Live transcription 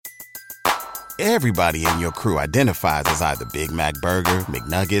Everybody in your crew identifies as either Big Mac Burger,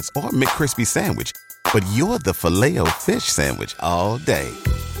 McNuggets, or McCrispy Sandwich. But you're the Filet-O-Fish Sandwich all day.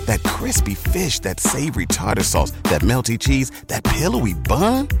 That crispy fish, that savory tartar sauce, that melty cheese, that pillowy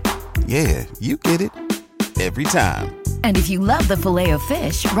bun. Yeah, you get it. Every time. And if you love the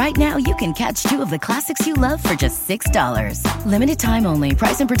Filet-O-Fish, right now you can catch two of the classics you love for just $6. Limited time only.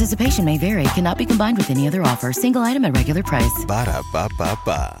 Price and participation may vary. Cannot be combined with any other offer. Single item at regular price.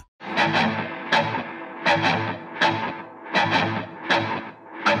 Ba-da-ba-ba-ba.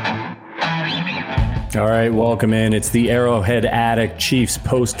 All right, welcome in. It's the Arrowhead Addict Chiefs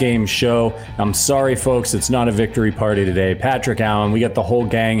post-game show. I'm sorry, folks, it's not a victory party today. Patrick Allen, we got the whole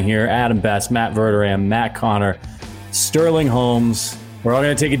gang here. Adam Best, Matt Verderam, Matt Connor, Sterling Holmes. We're all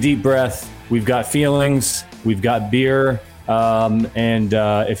going to take a deep breath. We've got feelings. We've got beer.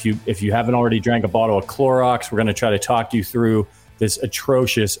 If you haven't already drank a bottle of Clorox, we're going to try to talk you through this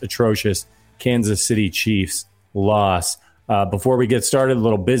atrocious Kansas City Chiefs loss. Before we get started, a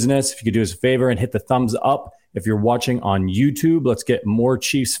little business. If you could do us a favor and hit the thumbs up. If you're watching on YouTube, let's get more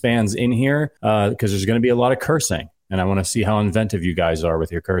Chiefs fans in here because there's going to be a lot of cursing. And I want to see how inventive you guys are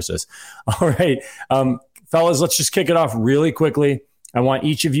with your curses. All right, fellas, let's just kick it off really quickly. I want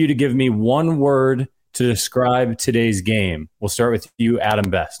each of you to give me one word to describe today's game. We'll start with you,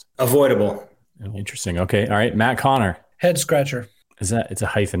 Adam Best. Avoidable. Interesting. Okay. All right. Matt Connor. Head scratcher. It's a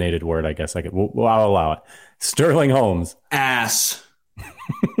hyphenated word, I guess. I'll allow it. Sterling Holmes. Ass.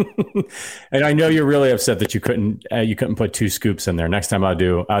 And I know you're really upset that you couldn't put 2 scoops in there. Next time I'll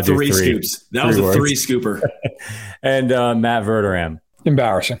do 3 scoops. That was a 3 scooper. And Matt Verderam.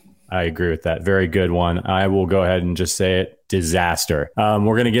 Embarrassing. I agree with that. Very good one. I will go ahead and just say it. Disaster. We're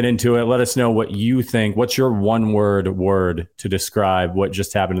going to get into it. Let us know what you think. What's your one word to describe what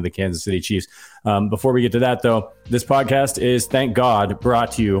just happened to the Kansas City Chiefs? Before we get to that, though, this podcast is, thank God,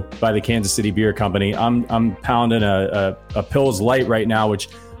 brought to you by the Kansas City Beer Company. I'm pounding a Pils Light right now, which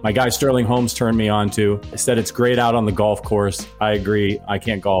my guy Sterling Holmes turned me on to. He said it's great out on the golf course. I agree. I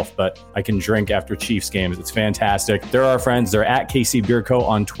can't golf, but I can drink after Chiefs games. It's fantastic. They're our friends. They're at KC Beer Co.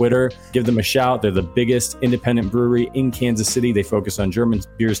 on Twitter. Give them a shout. They're the biggest independent brewery in Kansas City. They focus on German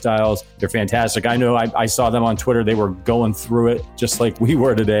beer styles. They're fantastic. I know I saw them on Twitter. They were going through it just like we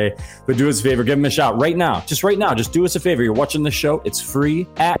were today. But do us a favor. Give them a shout right now. Just right now. Just do us a favor. You're watching the show. It's free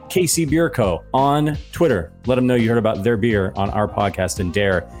at KC Beer Co. on Twitter. Let them know you heard about their beer on our podcast and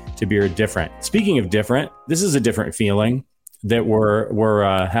dare to beer different. Speaking of different, this is a different feeling that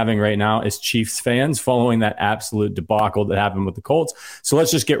we're having right now as Chiefs fans following that absolute debacle that happened with the Colts. So let's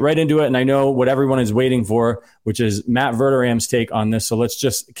just get right into it. And I know what everyone is waiting for, which is Matt Verderam's take on this. So let's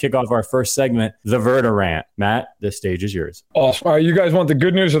just kick off our first segment, the Verderant. Matt, the stage is yours. Awesome. All right, you guys want the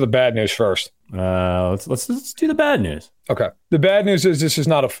good news or the bad news first? Let's do the bad news. Okay. The bad news is this is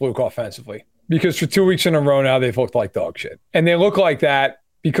not a fluke offensively, because for 2 weeks in a row now they've looked like dog shit. And they look like that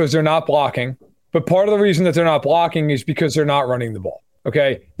because they're not blocking. But part of the reason that they're not blocking is because they're not running the ball.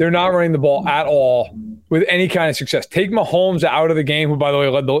 Okay? They're not running the ball at all with any kind of success. Take Mahomes out of the game, who, by the way,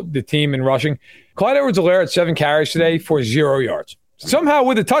 led the team in rushing. Clyde Edwards-Helaire had 7 carries today for 0 yards. Somehow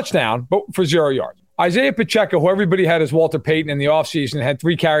with a touchdown, but for 0 yards. Isaiah Pacheco, who everybody had as Walter Payton in the offseason, had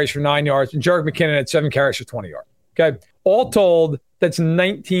 3 carries for 9 yards, and Jerick McKinnon had 7 carries for 20 yards. Okay? All told, that's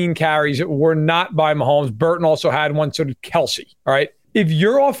 19 carries that were not by Mahomes. Burton also had one, so did Kelsey. All right? If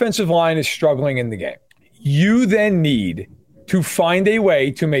your offensive line is struggling in the game, you then need to find a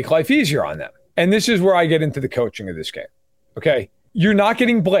way to make life easier on them. And this is where I get into the coaching of this game. Okay? You're not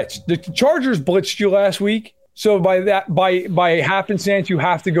getting blitzed. The Chargers blitzed you last week. So by happenstance, you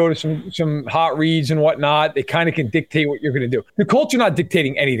have to go to some hot reads and whatnot. They kind of can dictate what you're going to do. The Colts are not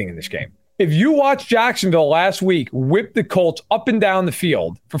dictating anything in this game. If you watch Jacksonville last week whip the Colts up and down the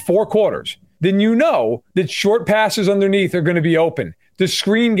field for 4 quarters, then you know that short passes underneath are going to be open. The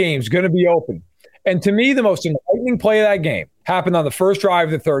screen game's going to be open. And to me, the most enlightening play of that game happened on the first drive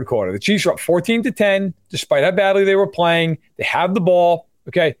of the third quarter. The Chiefs were up 14-10, despite how badly they were playing. They have the ball.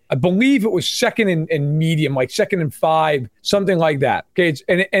 Okay. I believe it was second and medium, like 2nd and 5, something like that. Okay.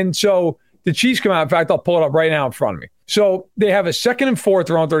 And so the Chiefs come out. In fact, I'll pull it up right now in front of me. So they have a 2nd and 4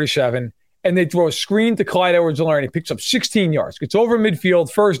 throw on 37, and they throw a screen to Clyde Edwards-Helaire, and he picks up 16 yards. Gets over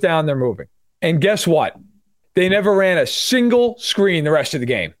midfield, first down, they're moving. And guess what? They never ran a single screen the rest of the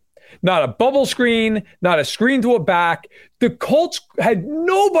game. Not a bubble screen, not a screen to a back. The Colts had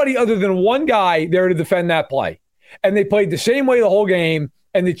nobody other than one guy there to defend that play. And they played the same way the whole game,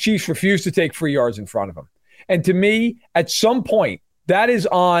 and the Chiefs refused to take free yards in front of them. And to me, at some point, that is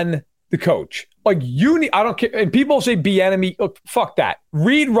on the coach. Like, you need, I don't care. And people say Bieniemy. Look, fuck that.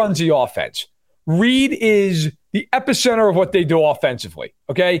 Reed runs the offense. Reed is the epicenter of what they do offensively.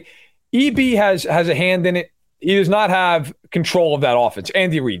 Okay? EB has a hand in it. He does not have control of that offense.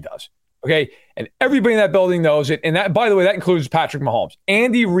 Andy Reid does. Okay. And everybody in that building knows it. And that, by the way, that includes Patrick Mahomes.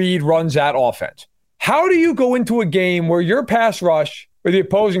 Andy Reid runs that offense. How do you go into a game where your pass rush or the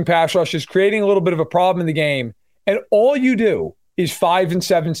opposing pass rush is creating a little bit of a problem in the game, and all you do is 5 and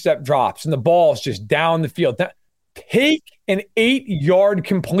 7 step drops and the ball is just down the field? Take an 8-yard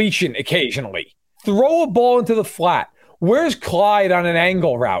completion occasionally. Throw a ball into the flat. Where's Clyde on an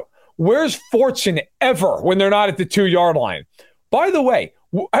angle route? Where's Fortson ever when they're not at the 2-yard line? By the way,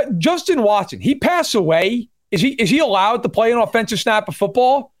 Justin Watson, he passed away. Is he allowed to play an offensive snap of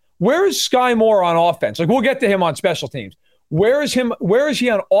football? Where is Sky Moore on offense? Like, we'll get to him on special teams. Where is he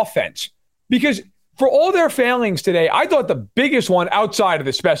on offense? Because for all their failings today, I thought the biggest one outside of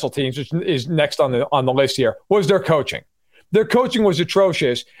the special teams, which is next on the list here, was their coaching. Their coaching was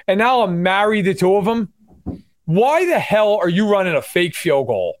atrocious, and now I'm married to two of them. Why the hell are you running a fake field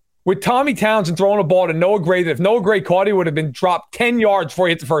goal with Tommy Townsend throwing a ball to Noah Gray that if Noah Gray caught it, would have been dropped 10 yards before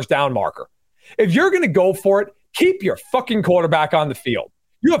he hit the first down marker? If you're going to go for it, keep your fucking quarterback on the field.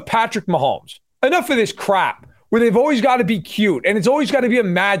 You have Patrick Mahomes. Enough of this crap where they've always got to be cute and it's always got to be a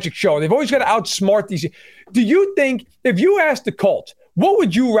magic show. They've always got to outsmart these. Do you think, if you ask the Colts, what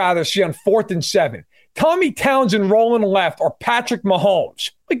would you rather see on 4th and 7? Tommy Townsend rolling left or Patrick Mahomes?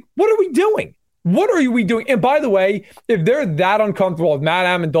 Like, what are we doing? What are we doing? And by the way, if they're that uncomfortable with Matt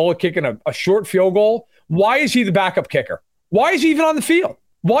Amendola kicking a short field goal, why is he the backup kicker? Why is he even on the field?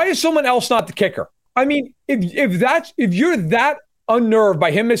 Why is someone else not the kicker? I mean, if you're that unnerved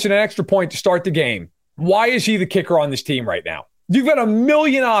by him missing an extra point to start the game, why is he the kicker on this team right now? You've got a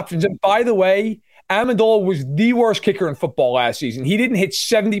million options. And by the way, Amendola was the worst kicker in football last season. He didn't hit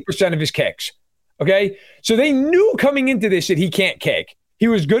 70% of his kicks. Okay? So they knew coming into this that he can't kick. He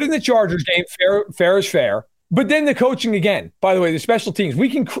was good in the Chargers game. Fair is fair. But then the coaching again. By the way, the special teams, we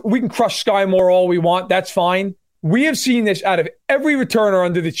can crush Sky Moore all we want. That's fine. We have seen this out of every returner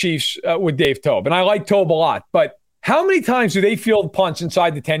under the Chiefs with Dave Toub. And I like Toub a lot. But how many times do they field punts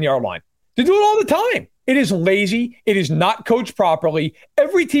inside the 10-yard line? They do it all the time. It is lazy. It is not coached properly.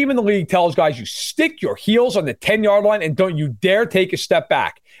 Every team in the league tells guys, you stick your heels on the 10-yard line and don't you dare take a step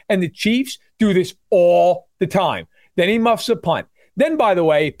back. And the Chiefs do this all the time. Then he muffs a punt. Then, by the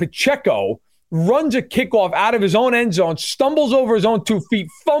way, Pacheco runs a kickoff out of his own end zone, stumbles over his own 2 feet,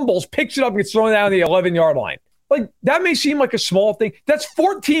 fumbles, picks it up, and gets thrown down the 11-yard line. Like, that may seem like a small thing. That's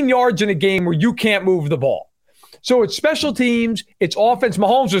 14 yards in a game where you can't move the ball. So it's special teams, it's offense.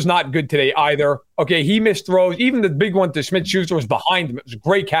 Mahomes was not good today either. Okay, he missed throws. Even the big one to Smith-Schuster was behind him. It was a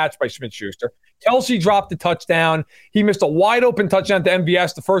great catch by Smith-Schuster. Kelsey dropped the touchdown. He missed a wide-open touchdown to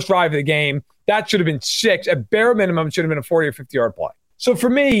MVS the first drive of the game. That should have been 6. At bare minimum, it should have been a 40 or 50-yard play. So for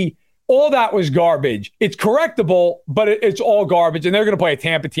me, all that was garbage. It's correctable, but it's all garbage. And they're going to play a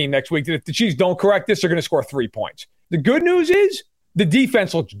Tampa team next week. If the Chiefs don't correct this, they're going to score 3 points. The good news is the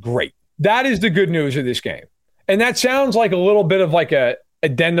defense looks great. That is the good news of this game. And that sounds like a little bit of like a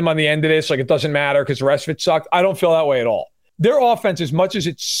addendum on the end of this, like it doesn't matter because the rest of it sucked. I don't feel that way at all. Their offense, as much as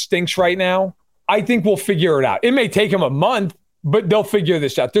it stinks right now, I think we'll figure it out. It may take them a month, but they'll figure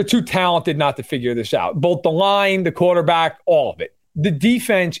this out. They're too talented not to figure this out. Both the line, the quarterback, all of it. The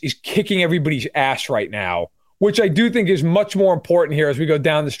defense is kicking everybody's ass right now, which I do think is much more important here as we go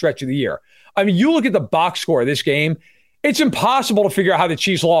down the stretch of the year. I mean, you look at the box score of this game, it's impossible to figure out how the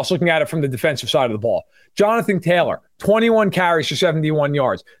Chiefs lost looking at it from the defensive side of the ball. Jonathan Taylor, 21 carries for 71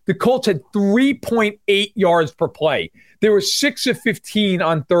 yards. The Colts had 3.8 yards per play. They were 6 of 15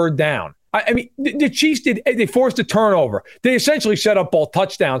 on third down. I mean, the Chiefs they forced a turnover. They essentially set up both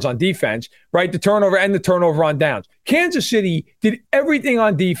touchdowns on defense, right? The turnover and the turnover on downs. Kansas City did everything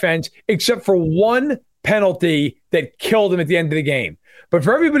on defense except for one penalty that killed them at the end of the game. But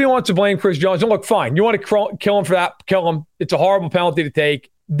for everybody who wants to blame Chris Jones, and look, fine, you want to kill him for that, kill him. It's a horrible penalty to take.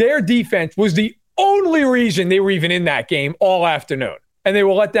 Their defense was the only reason they were even in that game all afternoon. And they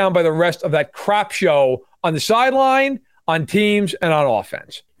were let down by the rest of that crap show on the sideline, on teams, and on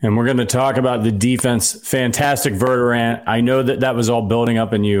offense. And we're going to talk about the defense. Fantastic Verderant. I know that was all building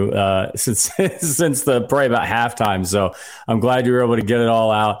up in you since probably about halftime. So I'm glad you were able to get it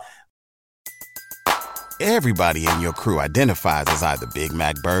all out. Everybody in your crew identifies as either Big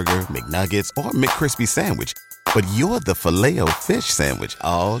Mac Burger, McNuggets, or McCrispy Sandwich. But you're the Filet-O-Fish Sandwich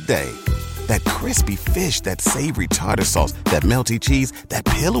all day. That crispy fish, that savory tartar sauce, that melty cheese, that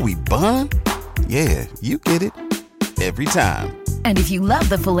pillowy bun. Yeah, you get it. Every time. And if you love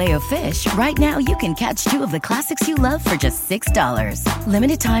the Filet-O-Fish, right now you can catch 2 of the classics you love for just $6.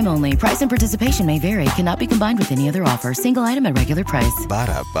 Limited time only. Price and participation may vary. Cannot be combined with any other offer. Single item at regular price.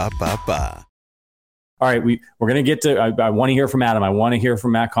 Ba-da-ba-ba-ba. All right, we're going to get to, I want to hear from Adam. I want to hear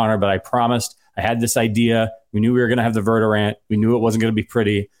from Matt Connor, but I promised I had this idea. We knew we were going to have the Verderant. We knew it wasn't going to be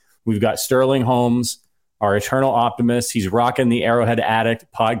pretty. We've got Sterling Holmes, our eternal optimist. He's rocking the Arrowhead Addict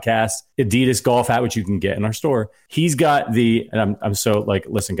podcast Adidas golf hat, which you can get in our store. He's got and I'm so like,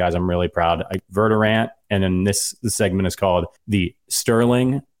 listen, guys, I'm really proud. Verderant, and then this segment is called the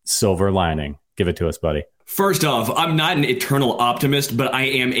Sterling Silver Lining. Give it to us, buddy. First off, I'm not an eternal optimist, but I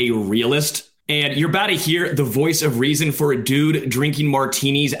am a realist. And you're about to hear the voice of reason for a dude drinking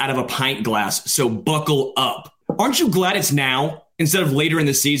martinis out of a pint glass. So buckle up. Aren't you glad it's now instead of later in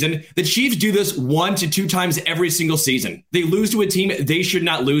the season? The Chiefs do this 1 to 2 times every single season. They lose to a team they should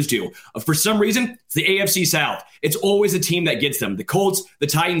not lose to. For some reason, it's the AFC South. It's always a team that gets them. The Colts, the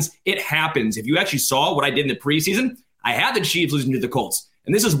Titans, it happens. If you actually saw what I did in the preseason, I had the Chiefs losing to the Colts.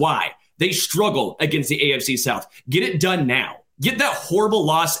 And this is why. They struggle against the AFC South. Get it done now. Get that horrible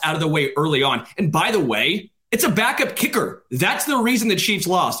loss out of the way early on. And by the way, it's a backup kicker. That's the reason the Chiefs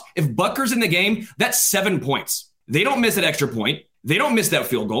lost. If Butker's in the game, that's 7 points. They don't miss that extra point. They don't miss that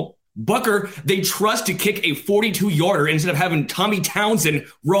field goal. Butker, they trust to kick a 42-yarder instead of having Tommy Townsend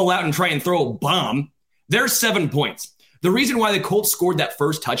roll out and try and throw a bomb. There's 7 points. The reason why the Colts scored that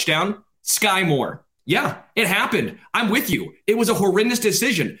first touchdown, Sky Moore. Yeah, it happened. I'm with you. It was a horrendous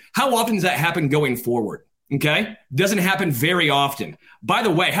decision. How often does that happen going forward? Okay? Doesn't happen very often. By the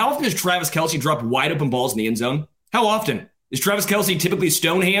way, how often does Travis Kelce drop wide open balls in the end zone? How often? Is Travis Kelce typically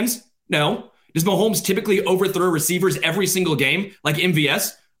stone hands? No. Does Mahomes typically overthrow receivers every single game like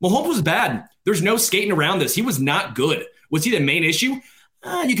MVS? Mahomes was bad. There's no skating around this. He was not good. Was he the main issue?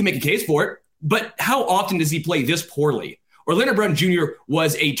 You can make a case for it. But how often does he play this poorly? Orlando Brown Jr.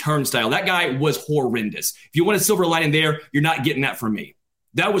 was a turnstile. That guy was horrendous. If you want a silver lining there, you're not getting that from me.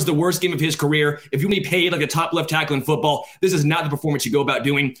 That was the worst game of his career. If you want to be paid like a top left tackle in football, this is not the performance you go about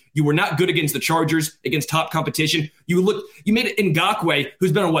doing. You were not good against the Chargers, against top competition. You made Ngakoue,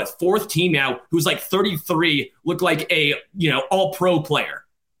 who's been on fourth team now, who's like 33, look like a all-pro player.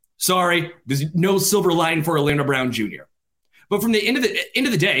 Sorry, there's no silver lining for Orlando Brown Jr. But from the end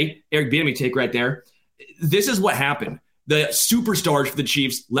of the day, Eric Bieniemy take right there. This is what happened. The superstars for the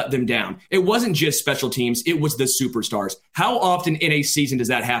Chiefs let them down. It wasn't just special teams. It was the superstars. How often in a season does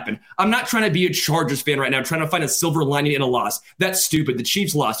that happen? I'm not trying to be a Chargers fan right now, trying to find a silver lining in a loss. That's stupid. The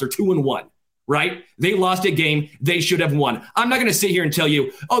Chiefs lost. They're 2-1, right? They lost a game they should have won. I'm not going to sit here and tell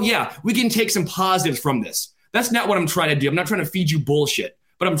you, oh, yeah, we can take some positives from this. That's not what I'm trying to do. I'm not trying to feed you bullshit.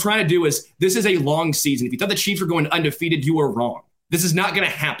 What I'm trying to do is this is a long season. If you thought the Chiefs were going undefeated, you were wrong. This is not going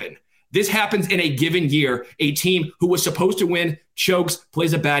to happen. This happens in a given year. A team who was supposed to win chokes,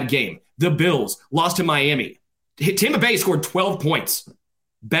 plays a bad game. The Bills lost to Miami. Tampa Bay scored 12 points.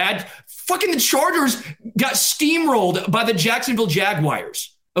 Bad. Fucking the Chargers got steamrolled by the Jacksonville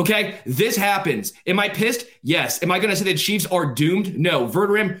Jaguars. Okay? This happens. Am I pissed? Yes. Am I going to say the Chiefs are doomed? No.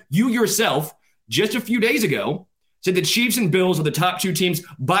 Verderam, you yourself, just a few days ago, said the Chiefs and Bills are the top 2 teams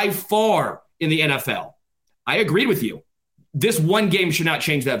by far in the NFL. I agreed with you. This one game should not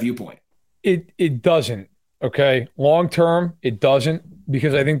change that viewpoint. It doesn't, okay? Long term, it doesn't,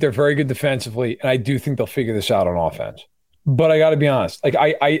 because I think they're very good defensively, and I do think they'll figure this out on offense. But I got to be honest. Like,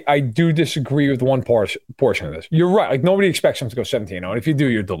 I do disagree with one portion of this. You're right. Like, nobody expects them to go 17-0, and if you do,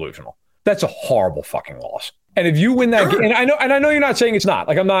 you're delusional. That's a horrible fucking loss. And if you win that game, and I know you're not saying it's not.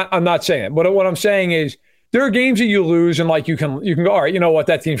 Like, I'm not saying it. But what I'm saying is there are games that you lose, and like you can go, all right, you know what?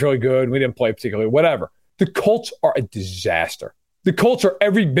 That team's really good. We didn't play particularly, whatever. The Colts are a disaster. The Colts are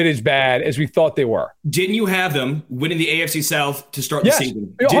every bit as bad as we thought they were. Didn't you have them winning the AFC South to start the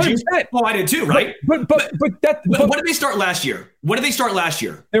season? Did 100%. you? Oh, I did too, right? But what did they start last year?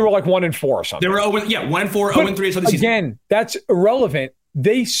 They were like 1-4 or something. They were 1-4, 0-3. Again, that's irrelevant.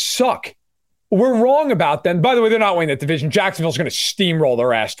 They suck. We're wrong about them. By the way, they're not winning that division. Jacksonville's going to steamroll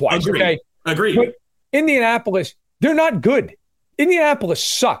their ass twice. Agreed. But Indianapolis, they're not good. Indianapolis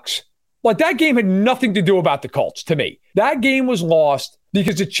sucks. Like, that game had nothing to do about the Colts to me. That game was lost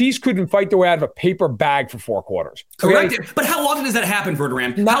because the Chiefs couldn't fight their way out of a paper bag for 4 quarters. Okay? Correct. But how often does that happen,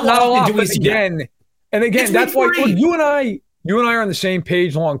 Verderam? Not a lot. Do we see again, and again, that's why you and I are on the same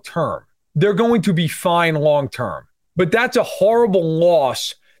page long term. They're going to be fine long term. But that's a horrible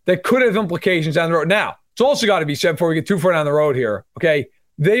loss that could have implications down the road. Now, it's also got to be said before we get too far down the road here, okay?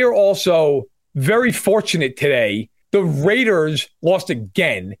 They are also very fortunate today. The Raiders lost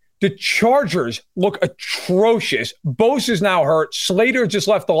again. The Chargers look atrocious. Bosa's now hurt. Slater just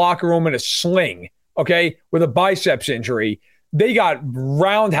left the locker room in a sling, okay, with a biceps injury. They got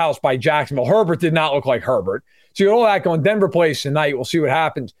roundhoused by Jacksonville. Herbert did not look like Herbert. So you got all that going. Denver plays tonight. We'll see what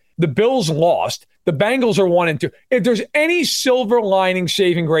happens. The Bills lost. The Bengals are 1-2. If there's any silver lining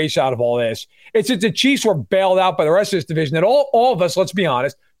saving grace out of all this, it's that the Chiefs were bailed out by the rest of this division. And all of us, let's be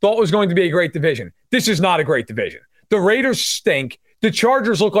honest, thought was going to be a great division. This is not a great division. The Raiders stink. The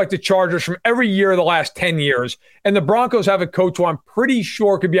Chargers look like the Chargers from every year of the last 10 years. And the Broncos have a coach who I'm pretty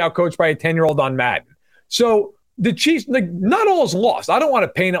sure could be outcoached by a 10-year-old on Madden. So the Chiefs, not all is lost. I don't want to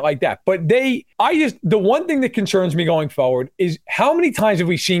paint it like that. But the one thing that concerns me going forward is how many times have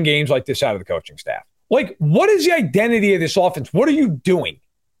we seen games like this out of the coaching staff? Like, what is the identity of this offense? What are you doing?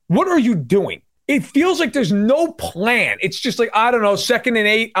 What are you doing? It feels like there's no plan. It's just like, I don't know, 2nd and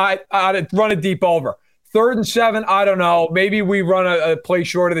 8, I'd run a deep over. 3rd and 7, I don't know. Maybe we run a play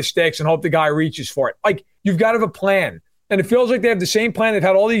short of the sticks and hope the guy reaches for it. Like, you've got to have a plan. And it feels like they have the same plan they've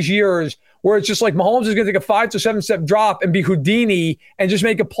had all these years where it's just like Mahomes is going to take a 5 to 7 step drop and be Houdini and just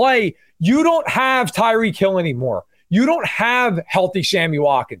make a play. You don't have Tyreek Hill anymore. You don't have healthy Sammy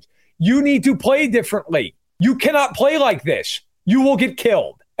Watkins. You need to play differently. You cannot play like this. You will get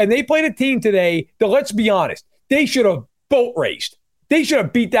killed. And they played a team today that, let's be honest, they should have boat raced. They should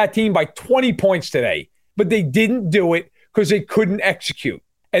have beat that team by 20 points today. But they didn't do it because they couldn't execute.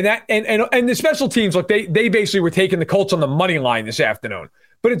 And the special teams, look, they basically were taking the Colts on the money line this afternoon.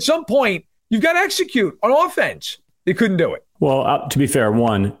 But at some point, you've got to execute on offense. They couldn't do it. Well, to be fair,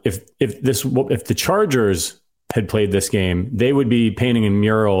 one, if the Chargers had played this game, they would be painting a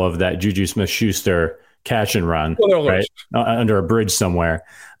mural of that Juju Smith-Schuster catch and run, right, under a bridge somewhere.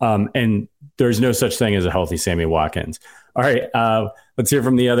 And there's no such thing as a healthy Sammy Watkins. All right, let's hear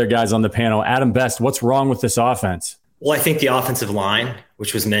from the other guys on the panel. Adam Best, what's wrong with this offense? Well, I think the offensive line,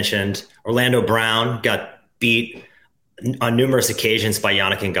 which was mentioned, Orlando Brown got beat on numerous occasions by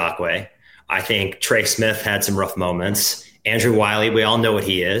Yannick Ngakoue. I think Trey Smith had some rough moments. Andrew Wiley, we all know what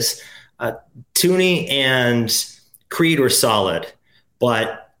he is. Tooney and Creed were solid,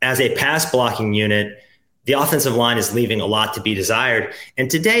 but as a pass blocking unit, the offensive line is leaving a lot to be desired.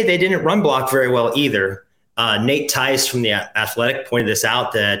 And today they didn't run block very well either. Nate Tice from The Athletic pointed this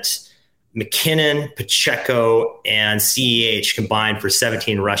out, that McKinnon, Pacheco, and CEH combined for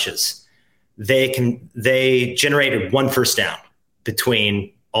 17 rushes. They generated 1 first down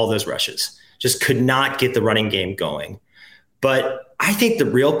between all those rushes. Just could not get the running game going. But I think the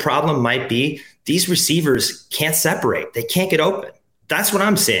real problem might be these receivers can't separate. They can't get open. That's what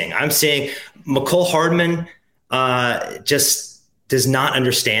I'm saying. I'm saying McCole Hardman just does not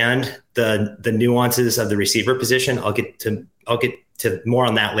understand the nuances of the receiver position. I'll get to more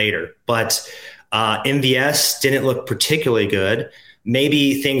on that later. But MVS didn't look particularly good.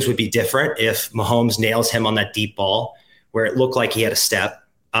 Maybe things would be different if Mahomes nails him on that deep ball where it looked like he had a step.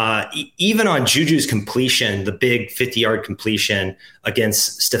 Even on Juju's completion, the big 50-yard completion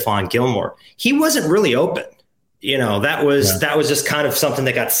against Stephon Gilmore, he wasn't really open. That was just kind of something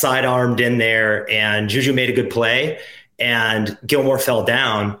that got sidearmed in there, and Juju made a good play and Gilmore fell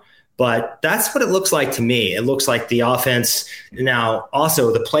down. But that's what it looks like to me. It looks like the offense now,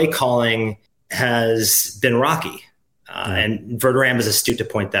 also the play calling has been rocky. And Verderame is astute to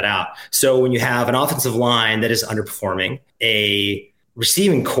point that out. So when you have an offensive line that is underperforming, a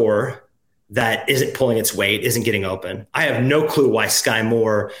receiving core that isn't pulling its weight, isn't getting open, I have no clue why Sky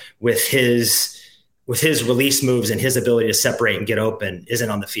Moore, with his release moves and his ability to separate and get open, isn't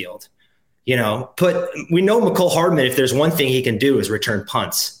on the field. We know McCole Hardman, if there's one thing he can do, is return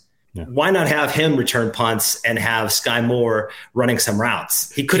punts. Yeah. Why not have him return punts and have Sky Moore running some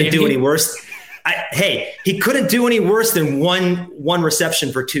routes? He couldn't do any worse. He couldn't do any worse than one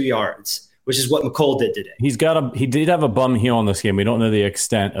reception for 2 yards, which is what McCole did today. He did have a bum heel in this game. We don't know the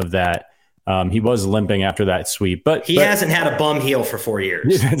extent of that. He was limping after that sweep, but he hasn't had a bum heel for 4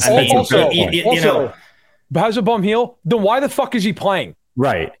 years. Also, has a bum heel? Then why the fuck is he playing?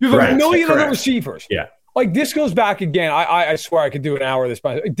 Right. You have a million other receivers. Yeah. Like, this goes back again. I swear I could do an hour of this,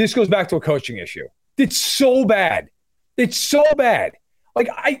 but this goes back to a coaching issue. It's so bad. It's so bad. Like,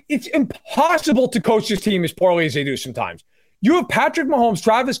 it's impossible to coach this team as poorly as they do sometimes. You have Patrick Mahomes,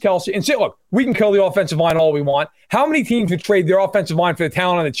 Travis Kelce, and say, look, we can kill the offensive line all we want. How many teams would trade their offensive line for the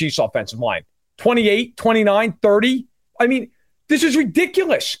talent on the Chiefs' offensive line? 28, 29, 30? I mean, this is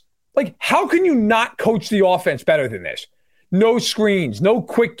ridiculous. Like, how can you not coach the offense better than this? No screens, no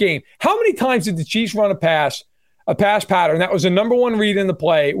quick game. How many times did the Chiefs run a pass pattern that was the number one read in the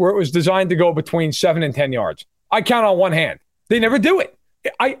play where it was designed to go between 7 and 10 yards? I count on one hand. They never do it.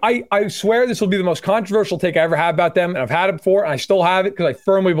 I swear this will be the most controversial take I ever had about them, and I've had it before, and I still have it because I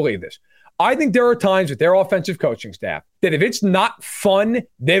firmly believe this. I think there are times with their offensive coaching staff that if it's not fun,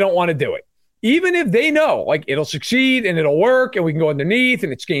 they don't want to do it. Even if they know, like, it'll succeed and it'll work and we can go underneath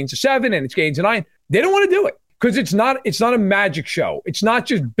and it's gains of 7 and it's gains of 9, they don't want to do it because it's not a magic show. It's not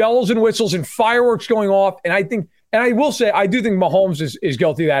just bells and whistles and fireworks going off. And I will say, I do think Mahomes is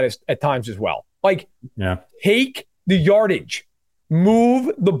guilty of that at times as well. Like, take the yardage,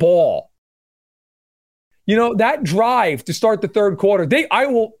 move the ball. That drive to start the third quarter, I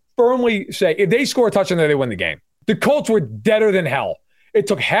will firmly say, if they score a touchdown there, they win the game. The Colts were deader than hell. It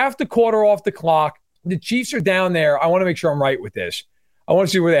took half the quarter off the clock. The Chiefs are down there. I want to make sure I'm right with this. I want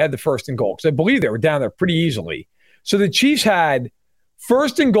to see where they had the first and goal, because I believe they were down there pretty easily. So the Chiefs had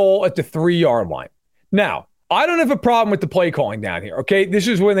first and goal at the 3-yard line. Now, I don't have a problem with the play calling down here, okay? This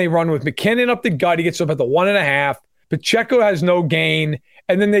is when they run with McKinnon up the gut. He gets up at the 1.5. Pacheco has no gain.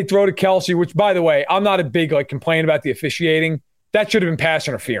 And then they throw to Kelsey, which, by the way, I'm not a big complaint about the officiating. That should have been pass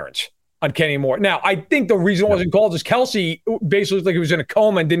interference on Kenny Moore. Now, I think the reason it wasn't called is Kelsey basically looked like he was in a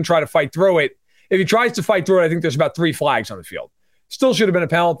coma and didn't try to fight through it. If he tries to fight through it, I think there's about 3 flags on the field. Still should have been a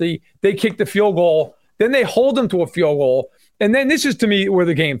penalty. They kicked the field goal. Then they hold them to a field goal. And then this is, to me, where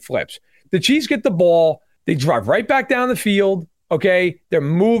the game flips. The Chiefs get the ball. They drive right back down the field. Okay, they're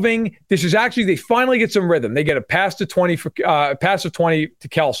moving. This is actually, they finally get some rhythm. They get a pass to 20 to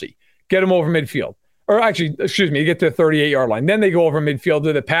Kelsey. Get him over midfield. Or actually, excuse me, get to the 38-yard line. Then they go over midfield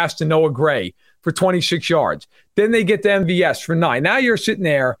to the pass to Noah Gray for 26 yards. Then they get to MVS for 9. Now you're sitting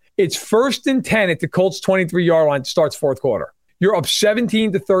there. It's 1st and 10 at the Colts 23-yard line. Starts fourth quarter. You're up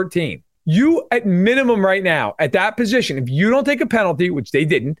 17-13. You, at minimum right now, at that position, if you don't take a penalty, which they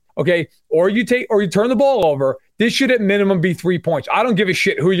didn't, okay, or you turn the ball over, this should at minimum be 3 points. I don't give a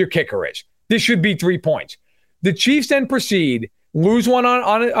shit who your kicker is. This should be 3 points. The Chiefs then proceed, lose one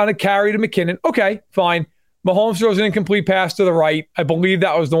on a carry to McKinnon. Okay, fine. Mahomes throws an incomplete pass to the right. I believe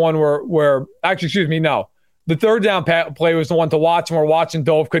that was the one where actually, excuse me, no. The third down play was the one to Watson where Watson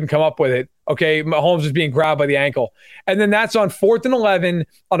dove, couldn't come up with it. Okay, Mahomes is being grabbed by the ankle. And then that's on 4th and 11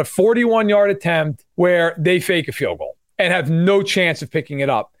 on a 41-yard attempt where they fake a field goal and have no chance of picking it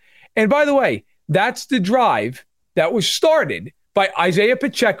up. And by the way, that's the drive that was started by Isaiah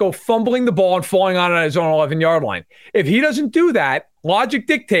Pacheco fumbling the ball and falling on it at his own 11-yard line. If he doesn't do that, logic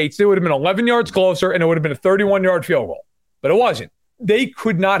dictates it would have been 11 yards closer and it would have been a 31-yard field goal. But it wasn't. They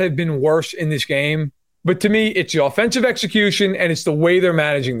could not have been worse in this game. But to me, it's the offensive execution and it's the way they're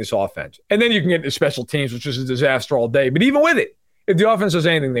managing this offense. And then you can get into special teams, which is a disaster all day. But even with it, if the offense does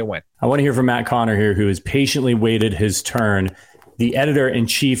anything, they win. I want to hear from Matt Connor here, who has patiently waited his turn, the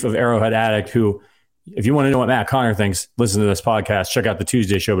editor-in-chief of Arrowhead Addict, who, if you want to know what Matt Connor thinks, listen to this podcast, check out the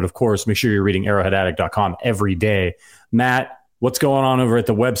Tuesday show. But of course, make sure you're reading arrowheadaddict.com every day. Matt, what's going on over at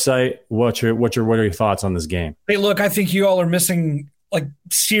the website? What are your thoughts on this game? Hey, look, I think you all are missing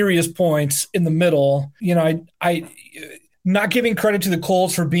serious points in the middle. I not giving credit to the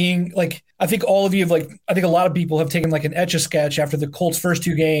Colts for being I think all of you have I think a lot of people have taken an Etch-a-Sketch after the Colts' first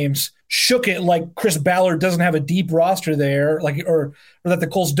 2 games, shook it like Chris Ballard doesn't have a deep roster there, or that the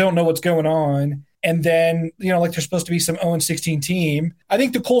Colts don't know what's going on. And then, they're supposed to be some 0-16 team. I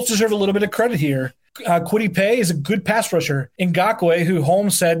think the Colts deserve a little bit of credit here. Kwity Paye is a good pass rusher. Ngakoue, who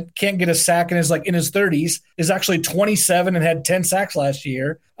Holmes said can't get a sack in his 30s, is actually 27 and had 10 sacks last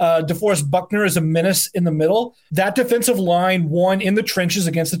year. DeForest Buckner is a menace in the middle. That defensive line won in the trenches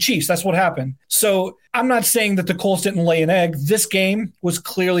against the Chiefs. That's what happened. So I'm not saying that the Colts didn't lay an egg. This game was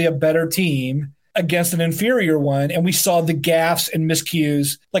clearly a better team against an inferior one, and we saw the gaffes and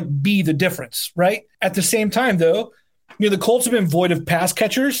miscues be the difference, right? At the same time, though, the Colts have been void of pass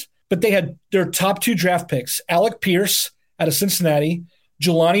catchers, but they had their top 2 draft picks, Alec Pierce out of Cincinnati,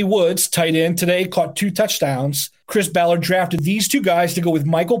 Jelani Woods, tight end today, caught 2 touchdowns. Chris Ballard drafted these 2 guys to go with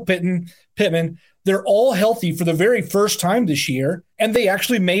Michael Pittman. They're all healthy for the very first time this year, and they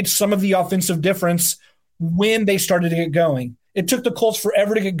actually made some of the offensive difference when they started to get going. It took the Colts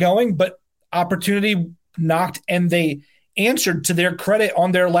forever to get going, but opportunity knocked, and they answered to their credit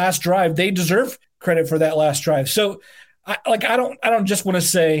on their last drive. They deserve credit for that last drive. So I don't just want to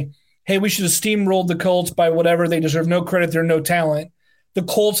say, hey, we should have steamrolled the Colts by whatever. They deserve no credit. They're no talent. The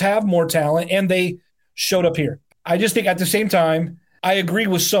Colts have more talent, and they showed up here. I just think at the same time, I agree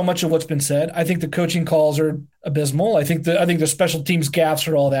with so much of what's been said. I think the coaching calls are abysmal. I think the special teams gaffes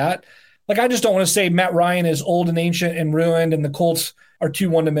are all that. I just don't want to say Matt Ryan is old and ancient and ruined and the Colts are too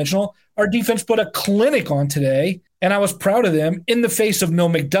one-dimensional. Our defense put a clinic on today, and I was proud of them in the face of no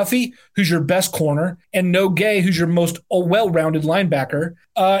McDuffie, who's your best corner, and no Gay, who's your most well-rounded linebacker,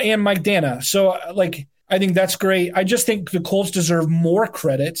 and Mike Dana. So, I think that's great. I just think the Colts deserve more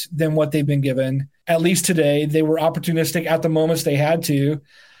credit than what they've been given, at least today. They were opportunistic at the moments they had to.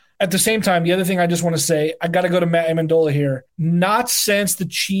 At the same time, the other thing I just want to say, I got to go to Matt Amendola here. Not since the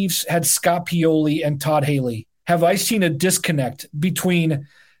Chiefs had Scott Pioli and Todd Haley have I seen a disconnect between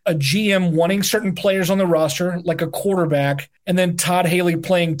a GM wanting certain players on the roster, like a quarterback, and then Todd Haley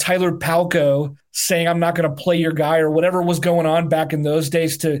playing Tyler Palco, saying, I'm not going to play your guy, or whatever was going on back in those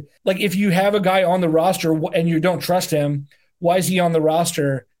days. To like, if you have a guy on the roster and you don't trust him, why is he on the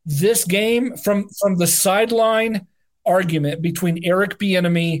roster? This game, from the sideline argument between Eric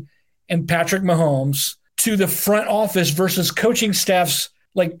Bieniemy and Patrick Mahomes to the front office versus coaching staff's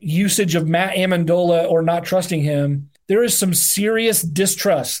like usage of Matt Amendola or not trusting him, there is some serious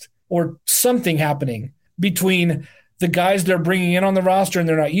distrust or something happening between the guys they're bringing in on the roster and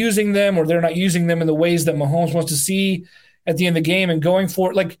they're not using them, or they're not using them in the ways that Mahomes wants to see at the end of the game and going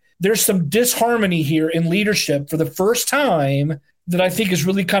for it. Like, there's some disharmony here in leadership for the first time that I think is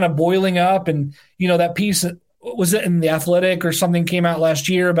really kind of boiling up. And, that piece, was it in The Athletic or something, came out last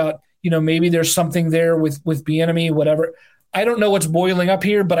year about, maybe there's something there with Bieniemy, whatever. I don't know what's boiling up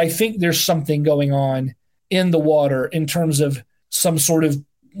here, but I think there's something going on in the water in terms of some sort of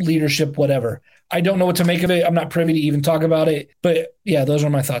leadership, whatever. I don't know what to make of it. I'm not privy to even talk about it. But yeah, those are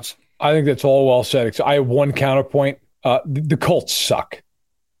my thoughts. I think that's all well said. I have one counterpoint. The Colts suck.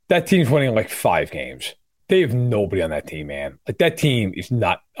 That team's winning like 5 games. They have nobody on that team, man. Like, that team is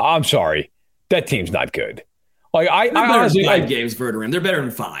not – I'm sorry. That team's not good. Like, I honestly – 5 games, Verderam. They're better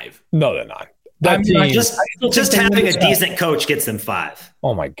than 5. No, they're not. Just having a decent coach gets them 5.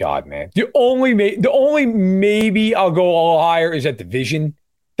 Oh my God, man! The only maybe I'll go a little higher is that division.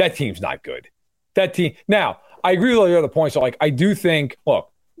 That team's not good. That team. Now, I agree with all the other points. So, I do think,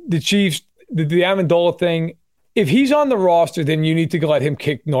 look, the Chiefs, the Amendola thing. If he's on the roster, then you need to let him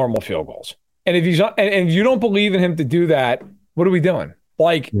kick normal field goals. And if he's not, and if you don't believe in him to do that, what are we doing?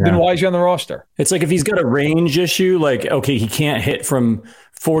 Then why is he on the roster? It's like if he's got a range issue, like, okay, he can't hit from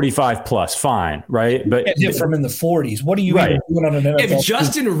 45 plus, fine, right? But he can't hit from in the 40s. What are you even doing on an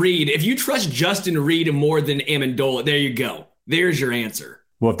NFL? If you trust Justin Reed more than Amendola, there you go. There's your answer.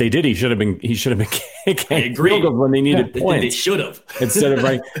 Well, if they did, he should have been kicking field goals when they needed points. They should have. Instead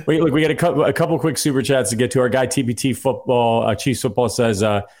of we got a couple quick super chats to get to. Our guy TPT football, Chiefs football says,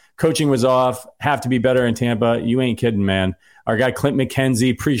 coaching was off, have to be better in Tampa. You ain't kidding, man. Our guy Clint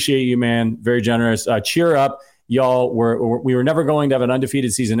McKenzie, appreciate you, man. Very generous. Cheer up, y'all. We were never going to have an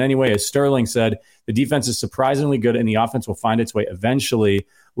undefeated season anyway. As Sterling said, the defense is surprisingly good, and the offense will find its way eventually.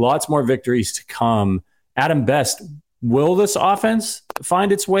 Lots more victories to come. Adam Best, will this offense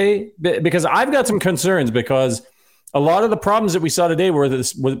find its way? Because I've got some concerns, because a lot of the problems that we saw today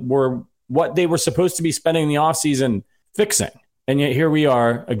were what they were supposed to be spending the offseason fixing. And yet here we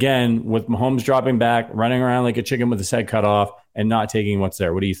are again with Mahomes dropping back, running around like a chicken with his head cut off, and not taking what's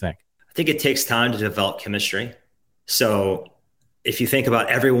there. What do you think? I think it takes time to develop chemistry. So if you think about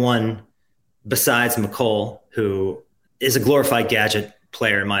everyone besides McColl, who is a glorified gadget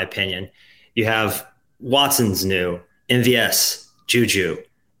player, in my opinion, you have Watson's new, MVS, Juju,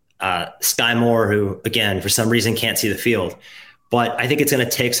 Sky Moore, who, again, for some reason can't see the field. But I think it's going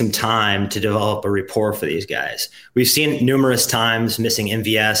to take some time to develop a rapport for these guys. We've seen numerous times missing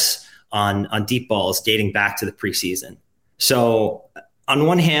MVS on deep balls dating back to the preseason. So on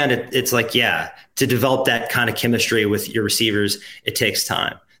one hand, it's like, to develop that kind of chemistry with your receivers, it takes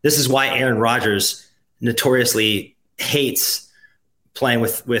time. This is why Aaron Rodgers notoriously hates playing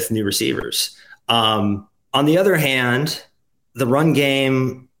with new receivers. On the other hand, the run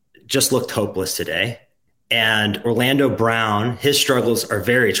game just looked hopeless today. And Orlando Brown, his struggles are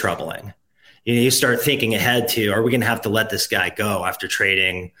very troubling. You start thinking ahead to, are we going to have to let this guy go after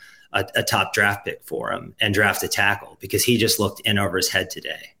trading a top draft pick for him and draft a tackle? Because he just looked in over his head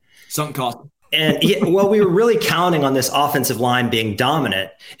today. Something cost him. And we were really counting on this offensive line being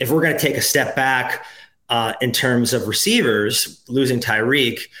dominant. If we're going to take a step back in terms of receivers, losing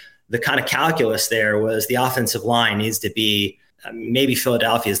Tyreek, the kind of calculus there was the offensive line needs to be, maybe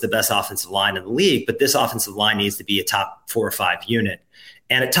Philadelphia is the best offensive line in the league, but this offensive line needs to be a top 4 or 5 unit.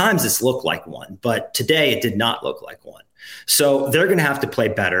 And at times it's looked like one, but today it did not look like one. So they're going to have to play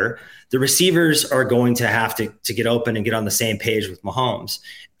better. The receivers are going to have to get open and get on the same page with Mahomes.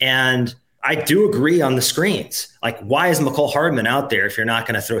 And I do agree on the screens. Like, why is McCole Hardman out there if you're not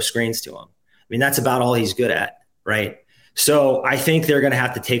going to throw screens to him? I mean, that's about all he's good at, right? So I think they're going to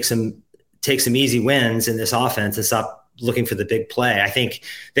have to take some easy wins in this offense and stop looking for the big play. I think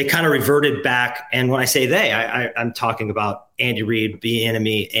they kind of reverted back. And when I say they, I'm talking about Andy Reid,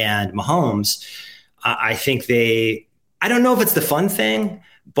 Bieniemy, and Mahomes. I think I don't know if it's the fun thing,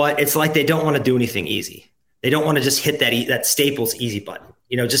 but it's like they don't want to do anything easy. They don't want to just hit that Staples easy button.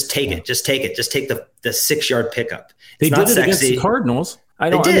 Just take it. Just take the 6-yard pickup. They did it against the Cardinals. I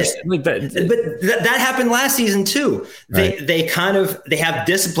don't understand. Like that. But that happened last season too. Right. They have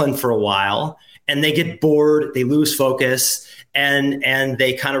discipline for a while, and they get bored, they lose focus, and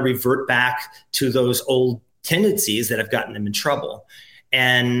they kind of revert back to those old tendencies that have gotten them in trouble.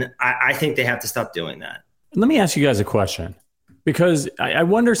 And I think they have to stop doing that. Let me ask you guys a question, because I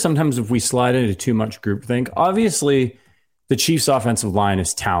wonder sometimes if we slide into too much groupthink. Obviously, the Chiefs' offensive line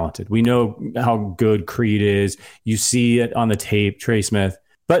is talented. We know how good Creed is. You see it on the tape, Trey Smith.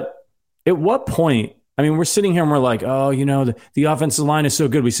 But at what point, I mean, we're sitting here and we're like, oh, you know, the offensive line is so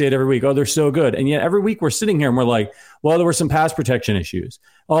good. We say it every week. Oh, they're so good. And yet every week we're sitting here and we're like, well, there were some pass protection issues.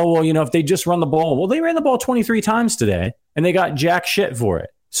 Oh, well, you know, if they just run the ball. Well, they ran the ball 23 times today and they got jack shit for it.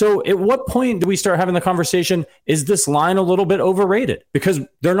 So at what point do we start having the conversation, is this line a little bit overrated? Because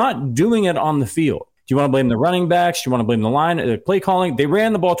they're not doing it on the field. Do you want to blame the running backs? Do you want to blame the line, the play calling? They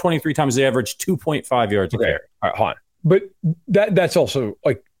ran the ball 23 times. They averaged 2.5 yards a carry. All right, hold on. But that's also,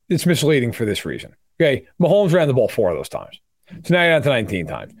 like, it's misleading for this reason. Okay, Mahomes ran the ball 4 of those times. So now you're down to 19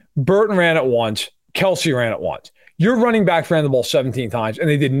 times. Burton ran it once. Kelsey ran it once. Your running backs ran the ball 17 times, and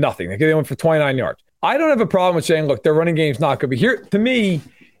they did nothing. They went for 29 yards. I don't have a problem with saying, look, their running game's not good. But here, to me,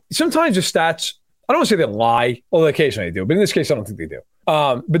 sometimes the stats, I don't want to say they lie, although occasionally they do. But in this case, I don't think they do.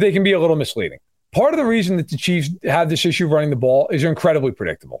 But they can be a little misleading. Part of the reason that the Chiefs have this issue running the ball is they're incredibly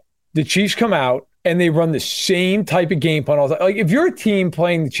predictable. The Chiefs come out and they run the same type of game plan all the time. Like, if you're a team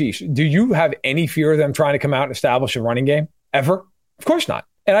playing the Chiefs, do you have any fear of them trying to come out and establish a running game ever? Of course not.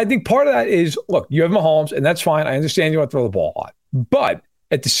 And I think part of that is, look, you have Mahomes, and that's fine. I understand you want to throw the ball a lot. But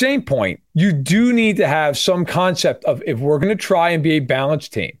at the same point, you do need to have some concept of, if we're going to try and be a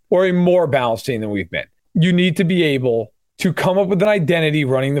balanced team, or a more balanced team than we've been, you need to be able to come up with an identity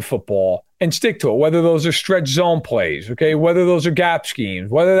running the football and stick to it, whether those are stretch zone plays, okay, whether those are gap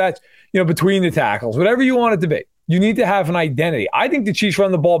schemes, whether that's, you know, between the tackles, whatever you want it to be. You need to have an identity. I think the Chiefs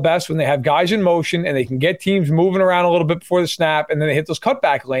run the ball best when they have guys in motion and they can get teams moving around a little bit before the snap, and then they hit those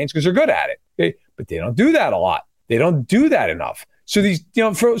cutback lanes because they're good at it. Okay? But they don't do that a lot. They don't do that enough. So these, you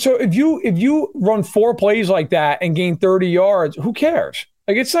know, so if you run 4 plays like that and gain 30 yards, who cares?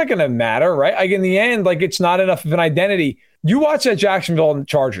 Like, it's not going to matter, right? Like, in the end, like, it's not enough of an identity. You watch that Jacksonville and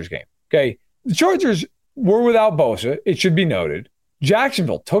Chargers game. Okay, the Chargers were without Bosa. It should be noted.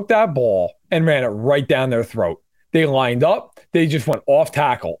 Jacksonville took that ball and ran it right down their throat. They lined up. They just went off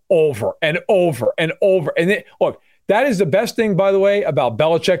tackle over and over and over. And look, that is the best thing, by the way, about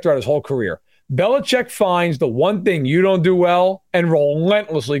Belichick throughout his whole career. Belichick finds the one thing you don't do well and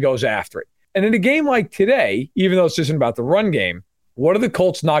relentlessly goes after it. And in a game like today, even though this isn't about the run game, what are the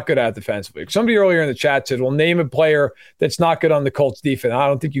Colts not good at defensively? Somebody earlier in the chat said, well, name a player that's not good on the Colts defense. I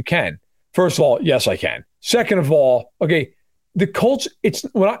don't think you can. First of all, yes, I can. Second of all, okay, the Colts, it's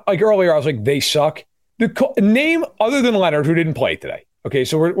when like earlier, I was like, they suck. Name other than Leonard, who didn't play today. Okay,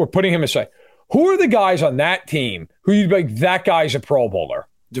 so we're putting him aside. Who are the guys on that team who you'd be like, that guy's a Pro Bowler?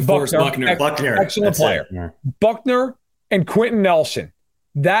 DeForest Buckner. That's Excellent player. it. Buckner and Quentin Nelson.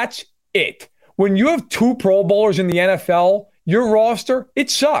 That's it. When you have 2 Pro Bowlers in the NFL, your roster, it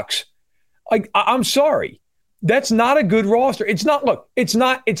sucks. Like, I'm sorry. That's not a good roster. It's not, look, it's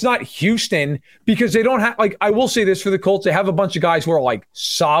not Houston, because they don't have, like, I will say this for the Colts, they have a bunch of guys who are like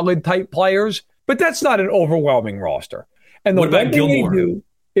solid type players, but that's not an overwhelming roster. And what about Gilmore?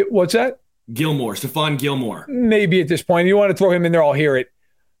 What's that? Stephon Gilmore. Maybe at this point, you want to throw him in there, I'll hear it.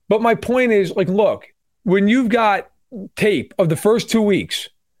 But my point is, like, look, when you've got tape of the first 2 weeks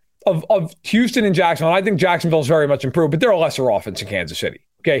of Houston and Jacksonville, I think Jacksonville's very much improved, but they're a lesser offense in Kansas City.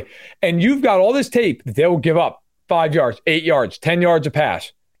 Okay. And you've got all this tape that they will give up 5 yards, 8 yards, 10 yards a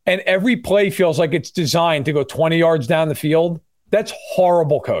pass. And every play feels like it's designed to go 20 yards down the field. That's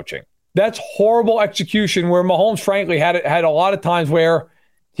horrible coaching. That's horrible execution, where Mahomes, frankly, had a lot of times where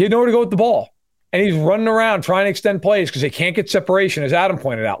he had nowhere to go with the ball. And he's running around trying to extend plays because they can't get separation, as Adam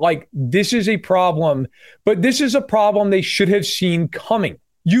pointed out. Like, this is a problem, but this is a problem they should have seen coming.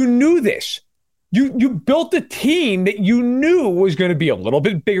 You knew this. You built a team that you knew was going to be a little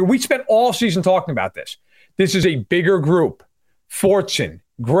bit bigger. We spent all season talking about this. This is a bigger group. Fortson,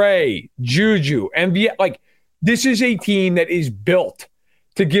 Gray, Juju, NBA. Like, this is a team that is built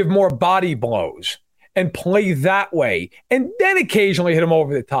to give more body blows and play that way, and then occasionally hit them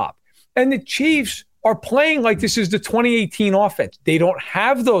over the top. And the Chiefs are playing like this is the 2018 offense. They don't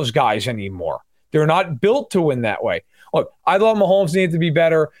have those guys anymore. They're not built to win that way. Look, I thought Mahomes needed to be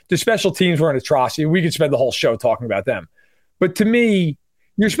better. The special teams were an atrocity. We could spend the whole show talking about them. But to me,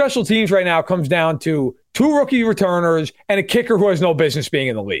 your special teams right now comes down to 2 rookie returners and a kicker who has no business being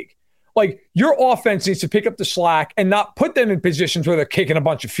in the league. Like, your offense needs to pick up the slack and not put them in positions where they're kicking a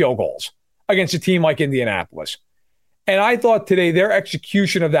bunch of field goals against a team like Indianapolis. And I thought today their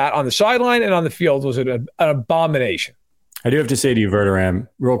execution of that on the sideline and on the field was an abomination. I do have to say to you, Verderam,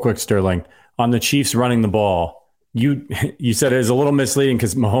 real quick, Sterling, on the Chiefs running the ball, You said it was a little misleading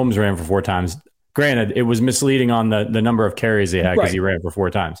because Mahomes ran for 4 times. Granted, it was misleading on the number of carries he had because he ran for 4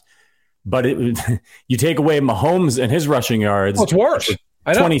 times. But you take away Mahomes and his rushing yards. Oh, it's worse.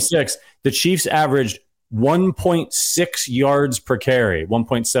 26. The Chiefs averaged 1.6 yards per carry,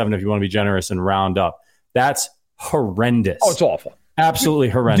 1.7 if you want to be generous and round up. That's horrendous. Oh, it's awful. Absolutely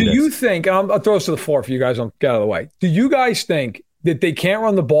horrendous. Do you think, and I'll throw this to the floor for you guys, I'll get out of the way. Do you guys think that they can't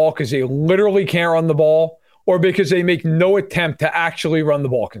run the ball because they literally can't run the ball, or because they make no attempt to actually run the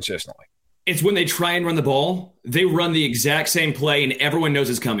ball consistently? It's when they try and run the ball, they run the exact same play and everyone knows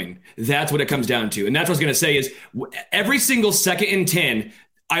it's coming. That's what it comes down to. And that's what I was going to say is every single 2nd and 10,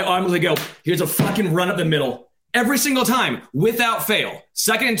 I'm going to go, here's a fucking run up the middle. Every single time, without fail.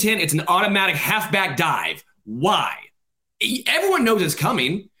 2nd and 10, it's an automatic halfback dive. Why? Everyone knows it's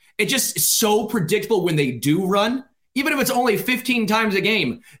coming. It just is so predictable when they do run. Even if it's only 15 times a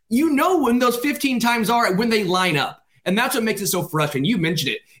game, you know when those 15 times are when they line up. And that's what makes it so frustrating. You mentioned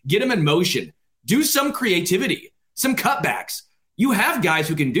it. Get them in motion. Do some creativity, some cutbacks. You have guys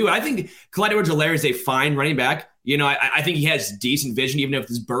who can do it. I think Clyde Edwards-Helaire is a fine running back. I think he has decent vision, even if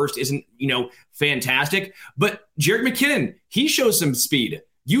his burst isn't, fantastic. But Jerick McKinnon, he shows some speed.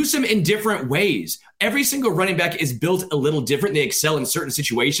 Use them in different ways. Every single running back is built a little different. They excel in certain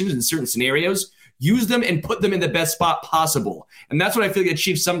situations, in certain scenarios. Use them and put them in the best spot possible. And that's what I feel like the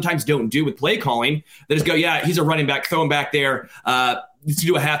Chiefs sometimes don't do with play calling. They just go, yeah, he's a running back, throw him back there. Let's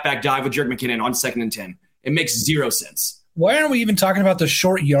do a halfback dive with Jerick McKinnon on 2nd and 10. It makes 0 sense. Why aren't we even talking about the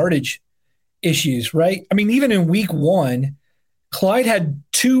short yardage issues, right? I mean, even in week 1, Clyde had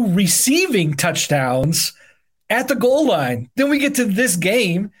 2 receiving touchdowns at the goal line. Then we get to this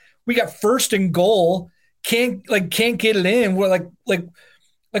game, we got 1st and goal, can't get it in. We're like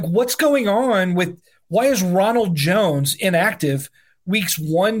what's going on with why is Ronald Jones inactive weeks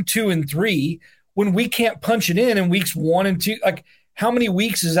 1, 2, and 3 when we can't punch it in weeks 1 and 2? Like, how many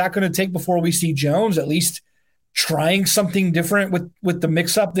weeks is that going to take before we see Jones at least trying something different with the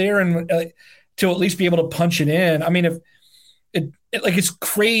mix up there and to at least be able to punch it in? I mean, if it's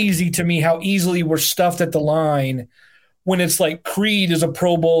crazy to me how easily we're stuffed at the line when it's like Creed is a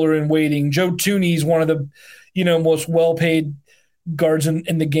Pro Bowler in waiting. Joe Tooney's one of the, most well-paid guards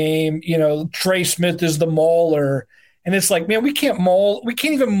in the game. Trey Smith is the mauler. And it's like, man, we can't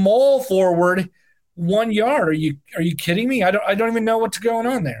even maul forward 1 yard. Are you kidding me? I don't even know what's going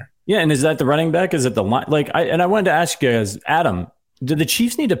on there. Yeah. And is that the running back? Is it the line? I wanted to ask you guys, Adam, do the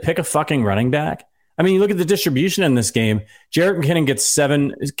Chiefs need to pick a fucking running back? I mean, you look at the distribution in this game. Jerick McKinnon gets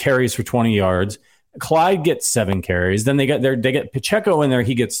 7 carries for 20 yards. Clyde gets 7 carries. Then they get Pacheco in there.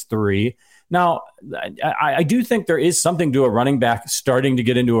 He gets 3. Now, I do think there is something to a running back starting to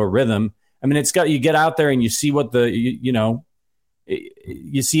get into a rhythm. I mean, you get out there and you see what you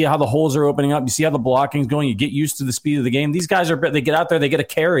see how the holes are opening up. You see how the blocking's going. You get used to the speed of the game. These guys they get out there, they get a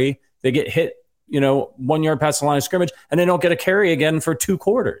carry, they get hit, 1 yard past the line of scrimmage, and they don't get a carry again for 2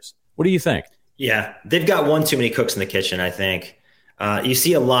 quarters. What do you think? Yeah, they've got one too many cooks in the kitchen, I think. You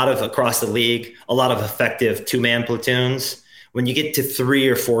see a lot of, across the league, a lot of effective 2-man platoons. When you get to 3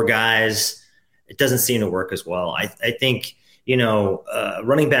 or 4 guys, it doesn't seem to work as well. I think,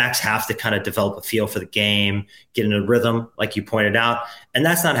 running backs have to kind of develop a feel for the game, get in a rhythm, like you pointed out, and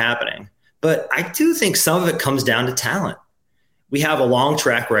that's not happening. But I do think some of it comes down to talent. We have a long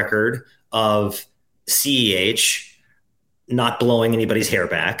track record of CEH not blowing anybody's hair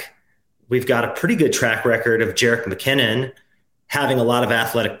back. We've got a pretty good track record of Jerick McKinnon having a lot of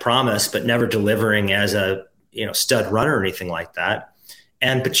athletic promise, but never delivering as a stud runner or anything like that.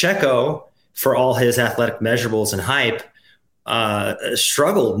 And Pacheco, for all his athletic measurables and hype,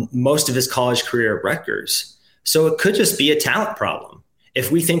 struggled most of his college career at Rutgers. So it could just be a talent problem.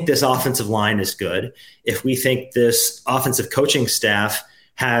 If we think this offensive line is good, if we think this offensive coaching staff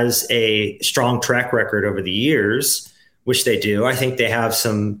has a strong track record over the years, which they do, I think they have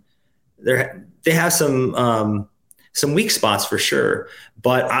some weak spots for sure.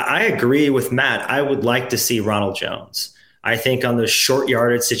 But I agree with Matt. I would like to see Ronald Jones. I think on those short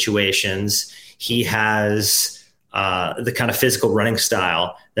yardage situations, he has the kind of physical running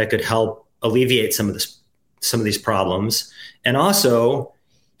style that could help alleviate some of these problems. And also,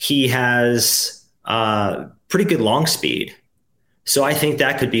 he has pretty good long speed. So I think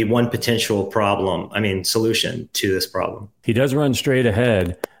that could be one potential solution to this problem. He does run straight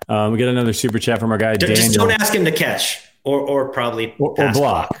ahead. We get another super chat from our guy, Daniel. Just don't ask him to catch or probably or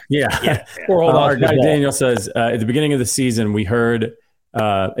block. Yeah. Yeah. Our guy Daniel says, at the beginning of the season, we heard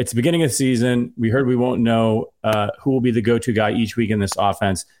It's the beginning of the season. We heard we won't know who will be the go-to guy each week in this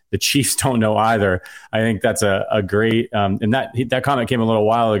offense. The Chiefs don't know either. I think that's a great and that comment came a little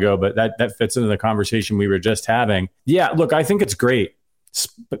while ago, but that fits into the conversation we were just having. Yeah, look, I think it's great.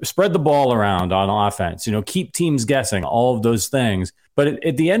 Spread the ball around on offense. Keep teams guessing. All of those things. But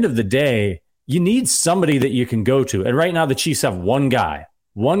at the end of the day, you need somebody that you can go to. And right now, the Chiefs have one guy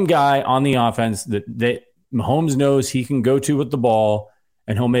on the offense that Mahomes knows he can go to with the ball,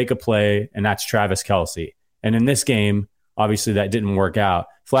 and he'll make a play, and that's Travis Kelce. And in this game, obviously, that didn't work out.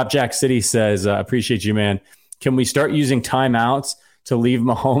 Flapjack City says, appreciate you, man. Can we start using timeouts to leave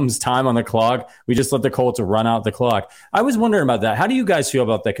Mahomes time on the clock? We just let the Colts run out the clock. I was wondering about that. How do you guys feel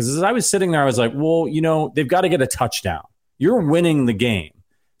about that? Because as I was sitting there, I was like, well, they've got to get a touchdown. You're winning the game.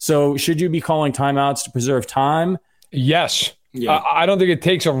 So should you be calling timeouts to preserve time? Yes. Yeah. I don't think it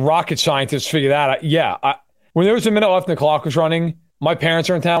takes a rocket scientist to figure that out. Yeah. When there was a minute left and the clock was running, my parents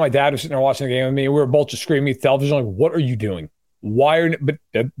are in town. My dad was sitting there watching the game with me. We were both just screaming at the television, like, what are you doing? But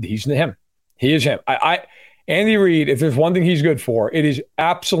he's him. He is him. Andy Reid, if there's one thing he's good for, it is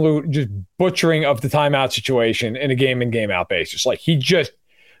absolute just butchering of the timeout situation in a game in, game out basis. Like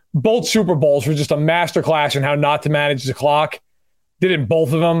both Super Bowls were just a masterclass in how not to manage the clock. Did it in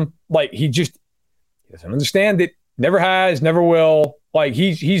both of them. Like he doesn't understand it. Never has, never will. Like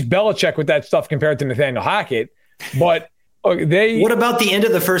he's Belichick with that stuff compared to Nathaniel Hackett. But what about the end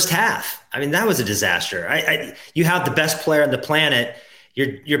of the first half? I mean, that was a disaster. You have the best player on the planet.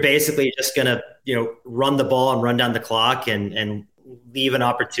 You're basically just gonna run the ball and run down the clock and leave an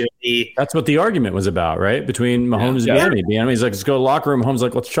opportunity. That's what the argument was about, right? Between Mahomes and Bieniemy. Bieniemy's like, let's go to the locker room. Mahomes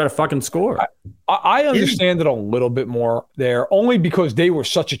like, let's try to fucking score. I understand it a little bit more there, only because they were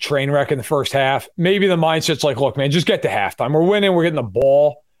such a train wreck in the first half. Maybe the mindset's like, look, man, just get to halftime. We're winning. We're getting the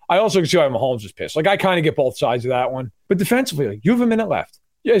ball. I also can see why Mahomes was pissed. Like, I kind of get both sides of that one. But defensively, like, you have a minute left.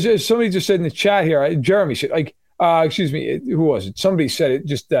 Yeah, as somebody just said in the chat here, Jeremy said, like, excuse me, who was it? Somebody said it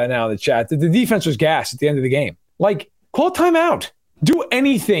just now in the chat that the defense was gassed at the end of the game. Like, call timeout. Do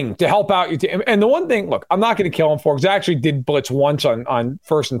anything to help out your team. And the one thing, look, I'm not going to kill them for, because I actually did blitz once on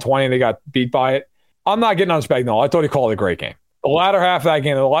 1st and 20, and they got beat by it. I'm not getting on Spagnuolo. I thought he called a great game. The latter half of that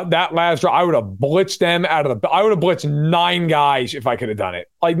game, that last drive, I would have blitzed them I would have blitzed 9 guys if I could have done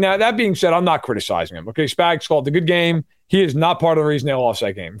it. Like, now, that being said, I'm not criticizing him. Okay, Spags called a good game. He is not part of the reason they lost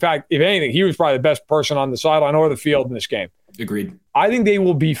that game. In fact, if anything, he was probably the best person on the sideline or the field in this game. Agreed. I think they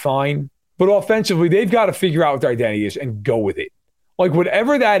will be fine. But offensively, they've got to figure out what their identity is and go with it. Like,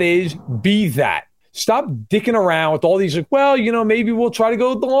 whatever that is, be that. Stop dicking around with all these, like, well, maybe we'll try to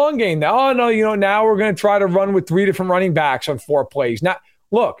go with the long game. Now, oh, no, now we're going to try to run with 3 different running backs on 4 plays. Now,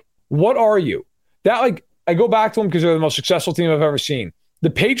 look, what are you? I go back to them because they're the most successful team I've ever seen.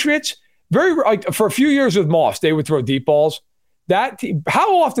 The Patriots, for a few years with Moss, they would throw deep balls. That team,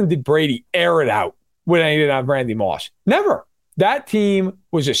 how often did Brady air it out when he didn't have Randy Moss? Never. That team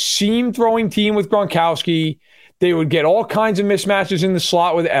was a seam-throwing team with Gronkowski. They would get all kinds of mismatches in the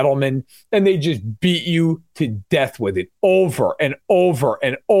slot with Edelman, and they just beat you to death with it over and over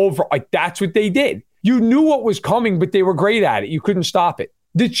and over. Like, that's what they did. You knew what was coming, but they were great at it. You couldn't stop it.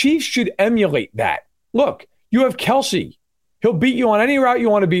 The Chiefs should emulate that. Look, you have Kelce. He'll beat you on any route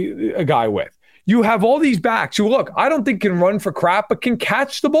you want to be a guy with. You have all these backs who, look, I don't think can run for crap, but can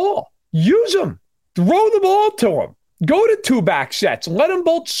catch the ball. Use them. Throw the ball to them. Go to 2-back sets. Let them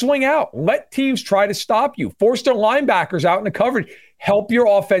both swing out. Let teams try to stop you. Force their linebackers out in the coverage. Help your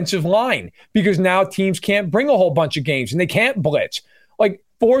offensive line, because now teams can't bring a whole bunch of games and they can't blitz. Like,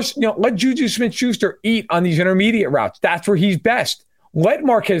 let Juju Smith-Schuster eat on these intermediate routes. That's where he's best. Let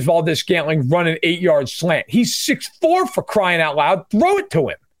Marquez Valdes-Scantling run an 8-yard slant. He's 6'4", for crying out loud. Throw it to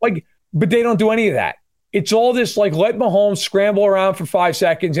him. But they don't do any of that. It's all this, let Mahomes scramble around for 5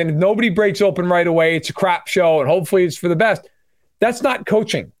 seconds, and if nobody breaks open right away, it's a crap show, and hopefully it's for the best. That's not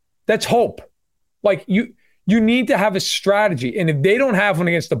coaching. That's hope. You need to have a strategy, and if they don't have one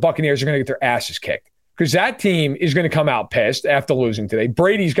against the Buccaneers, they're going to get their asses kicked, because that team is going to come out pissed after losing today.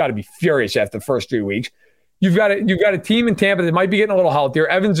 Brady's got to be furious after the first 3 weeks. You've got a team in Tampa that might be getting a little healthier.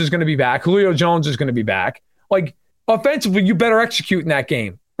 Evans is going to be back. Julio Jones is going to be back. Offensively, you better execute in that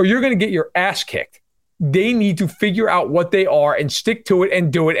game, or you're going to get your ass kicked. They need to figure out what they are and stick to it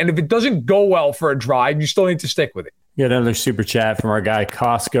and do it. And if it doesn't go well for a drive, you still need to stick with it. We got another super chat from our guy,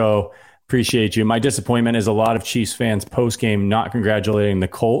 Costco. Appreciate you. My disappointment is a lot of Chiefs fans post-game not congratulating the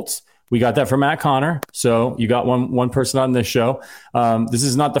Colts. We got that from Matt Connor. So you got one person on this show. This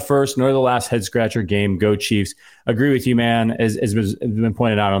is not the first nor the last head-scratcher game. Go Chiefs. Agree with you, man, as has been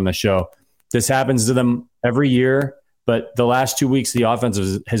pointed out on the show. This happens to them every year. But the last 2 weeks, the offense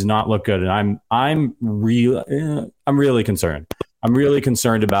has not looked good, and I'm really concerned. I'm really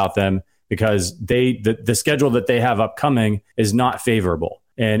concerned about them because the schedule that they have upcoming is not favorable.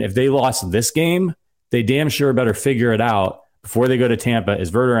 And if they lost this game, they damn sure better figure it out before they go to Tampa,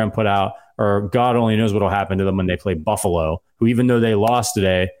 as Verderame put out, or God only knows what will happen to them when they play Buffalo, who, even though they lost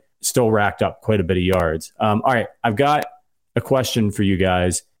today, still racked up quite a bit of yards. All right, I've got a question for you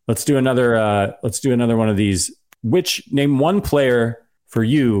guys. Let's do another one of these. Name one player for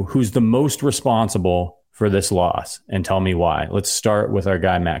you who's the most responsible for this loss, and tell me why. Let's start with our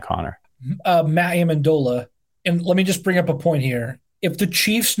guy, Matt Connor. Matt Amendola. And let me just bring up a point here. If the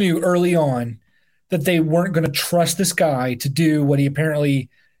Chiefs knew early on that they weren't going to trust this guy to do what he apparently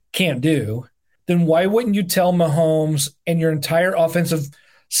can't do, then why wouldn't you tell Mahomes and your entire offensive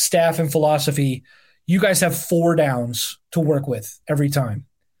staff and philosophy, you guys have 4 downs to work with every time?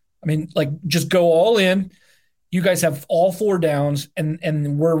 I mean, like, just go all in. You guys have all 4 downs,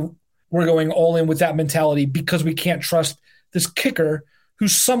 and we're going all in with that mentality because we can't trust this kicker who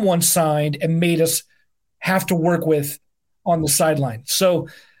someone signed and made us have to work with on the sideline. So,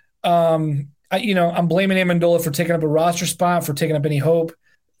 I'm blaming Amendola for taking up a roster spot, for taking up any hope,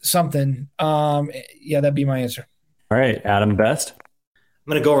 something. That'd be my answer. All right, Adam Best. I'm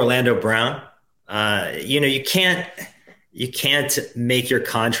going to go Orlando Brown. You can't make your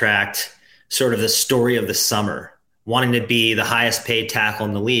contract sort of the story of the summer, wanting to be the highest paid tackle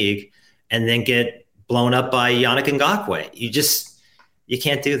in the league and then get blown up by Yannick Ngakoue. You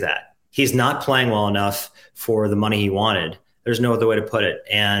can't do that. He's not playing well enough for the money he wanted. There's no other way to put it.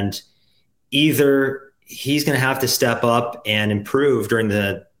 And either he's going to have to step up and improve during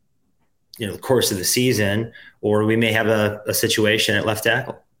the course of the season, or we may have a situation at left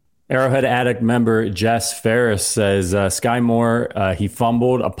tackle. Arrowhead Addict member Jess Ferris says Sky Moore, he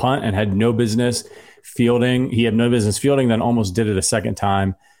fumbled a punt and had no business fielding. He had no business fielding, then almost did it a second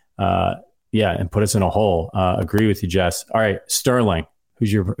time. And put us in a hole. Agree with you, Jess. All right, Sterling,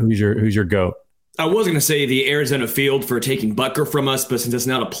 who's your GOAT? I was going to say the Arizona field for taking Butker from us, but since it's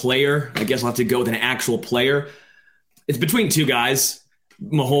not a player, I guess I'll have to go with an actual player. It's between 2 guys,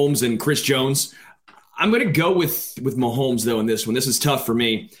 Mahomes and Chris Jones. I'm going to go with Mahomes, though, in this one. This is tough for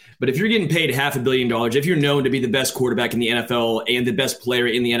me. But if you're getting paid $500 million, if you're known to be the best quarterback in the NFL and the best player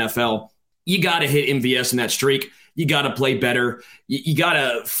in the NFL, you got to hit MVS in that streak. You got to play better. You got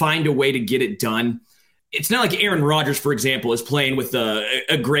to find a way to get it done. It's not like Aaron Rodgers, for example, is playing with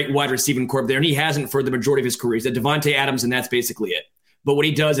a great wide receiving corps there, and he hasn't for the majority of his career. He's at Devontae Adams, and that's basically it. But what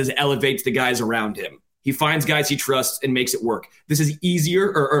he does is elevates the guys around him. He finds guys he trusts and makes it work. This is easier,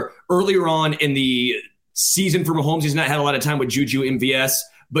 or earlier on in the season for Mahomes, he's not had a lot of time with Juju MVS,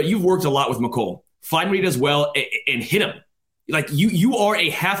 but you've worked a lot with McColl. Find what he does well and hit him. Like you are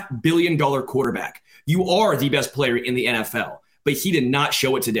a $500 million quarterback. You are the best player in the NFL, but he did not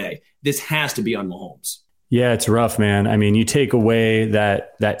show it today. This has to be on Mahomes. Yeah, it's rough, man. I mean, you take away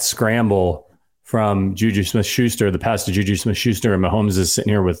that scramble from Juju Smith-Schuster, the pass to Juju Smith-Schuster, and Mahomes is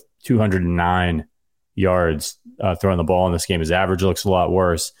sitting here with 209 yards throwing the ball in this game. His average looks a lot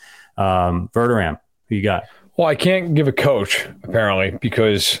worse. Verderame, who you got? Well, I can't give a coach, apparently,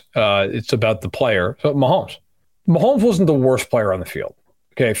 because it's about the player. So Mahomes wasn't the worst player on the field.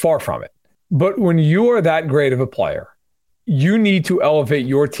 Okay, far from it. But when you are that great of a player, you need to elevate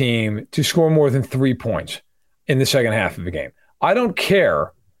your team to score more than 3 points in the second half of the game. I don't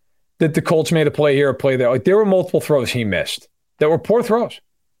care that the Colts made a play here, a play there. Like, there were multiple throws he missed that were poor throws.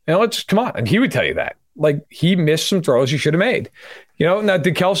 Come on. And he would tell you that. Like, he missed some throws he should have made. Now,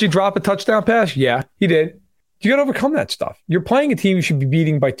 did Kelsey drop a touchdown pass? Yeah, he did. You got to overcome that stuff. You're playing a team you should be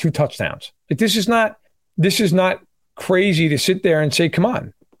beating by 2 touchdowns. Like, this is not crazy to sit there and say, come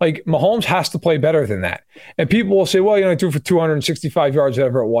on. Like, Mahomes has to play better than that. And people will say, well, he threw for 265 yards,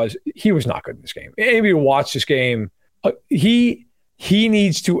 whatever it was. He was not good in this game. Anybody who watched this game, he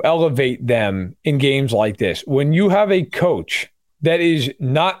needs to elevate them in games like this. When you have a coach that is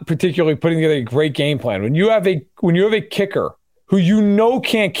not particularly putting together a great game plan, when you have a kicker who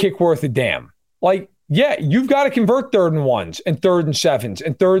can't kick worth a damn, like, yeah, you've got to convert 3rd and 1s and 3rd and 7s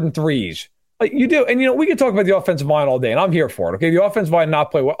and 3rd and 3s. Like, you do. And, we can talk about the offensive line all day, and I'm here for it. Okay, the offensive line not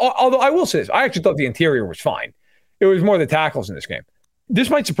play well. Although I will say this, I actually thought the interior was fine. It was more the tackles in this game.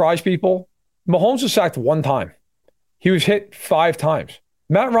 This might surprise people. Mahomes was sacked 1 time. He was hit 5 times.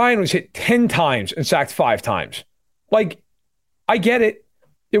 Matt Ryan was hit 10 times and sacked 5 times. Like, I get it.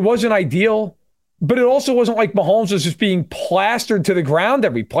 It wasn't ideal, but it also wasn't like Mahomes was just being plastered to the ground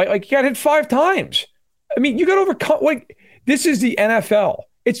every play. Like, he got hit 5 times. I mean, you got to overcome. Like, this is the NFL.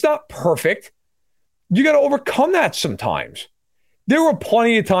 It's not perfect. You got to overcome that sometimes. There were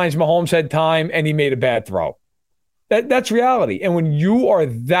plenty of times Mahomes had time and he made a bad throw. That's reality. And when you are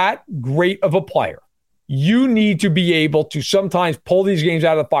that great of a player, You need to be able to sometimes pull these games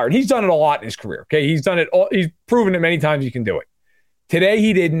out of the fire. And he's done it a lot in his career. Okay. He's done it. He's proven it many times he can do it. Today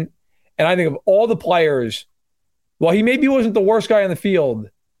he didn't. And I think of all the players, while he maybe wasn't the worst guy on the field,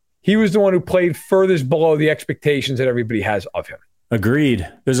 he was the one who played furthest below the expectations that everybody has of him. Agreed.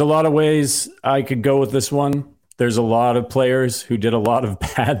 There's a lot of ways I could go with this one. There's a lot of players who did a lot of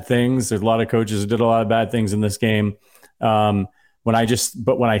bad things. There's a lot of coaches who did a lot of bad things in this game. When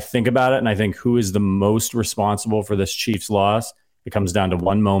I think about it and I think who is the most responsible for this Chiefs loss, it comes down to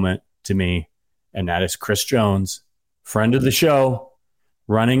one moment to me, and that is Chris Jones, friend of the show,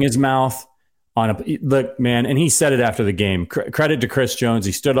 running his mouth on a look, man. And he said it after the game. Credit to Chris Jones.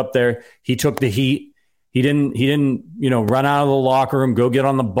 He stood up there. He took the heat. He didn't, run out of the locker room, go get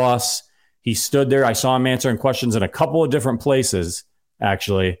on the bus. He stood there. I saw him answering questions in a couple of different places,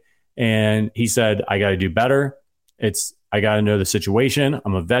 actually. And he said, I got to do better. I got to know the situation.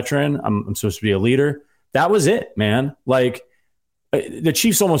 I'm a veteran. I'm supposed to be a leader. That was it, man. Like, the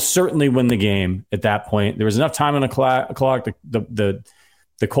Chiefs almost certainly win the game at that point. There was enough time on the clock.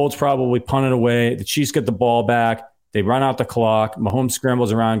 The Colts probably punted away. The Chiefs get the ball back. They run out the clock. Mahomes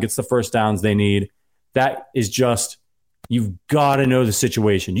scrambles around, gets the first downs they need. That is just, you've got to know the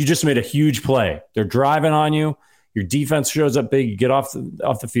situation. You just made a huge play. They're driving on you. Your defense shows up big. You get off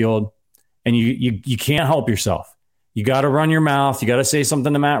the field, and you can't help yourself. You got to run your mouth. You got to say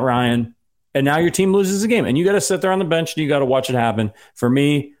something to Matt Ryan. And now your team loses the game. And you got to sit there on the bench and you got to watch it happen. For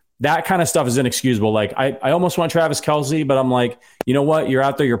me, that kind of stuff is inexcusable. Like, I almost want Travis Kelce, but I'm like, you know what? You're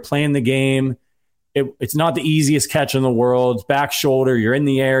out there. You're playing the game. It's not the easiest catch in the world. It's back shoulder. You're in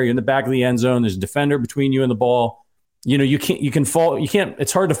the air. You're in the back of the end zone. There's a defender between you and the ball.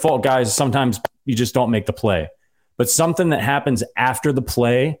 It's hard to fault guys. Sometimes you just don't make the play. But something that happens after the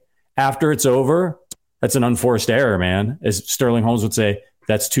play, after it's over, that's an unforced error, man. As Sterling Holmes would say,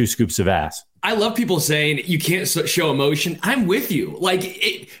 that's 2 scoops of ass. I love people saying you can't show emotion. I'm with you.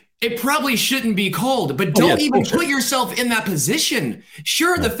 Like, it probably shouldn't be called, but don't even put yourself in that position.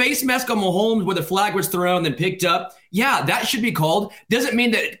 Sure, the face mask on Mahomes where the flag was thrown then picked up. Yeah, that should be called. Doesn't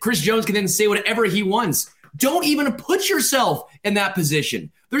mean that Chris Jones can then say whatever he wants. Don't even put yourself in that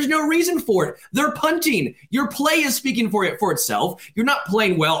position. There's no reason for it. They're punting. Your play is speaking for itself. You're not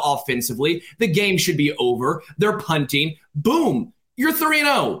playing well offensively. The game should be over. They're punting. Boom. You're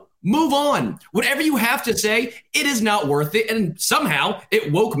 3-0. Move on. Whatever you have to say, it is not worth it. And somehow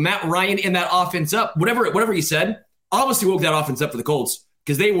it woke Matt Ryan in that offense up. Whatever he said, obviously woke that offense up for the Colts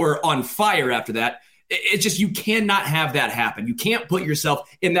because they were on fire after that. It's just, you cannot have that happen. You can't put yourself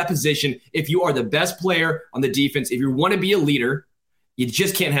in that position if you are the best player on the defense. If you want to be a leader, you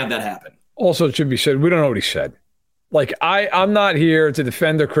just can't have that happen. Also, it should be said, we don't know what he said. Like, I'm not here to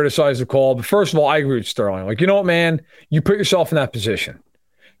defend or criticize the call, but first of all, I agree with Sterling. Like, you know what, man? You put yourself in that position.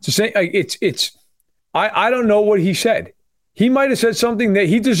 To say, I don't know what he said. He might have said something that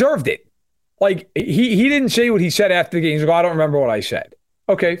he deserved it. Like, he didn't say what he said after the game. He's like, I don't remember what I said.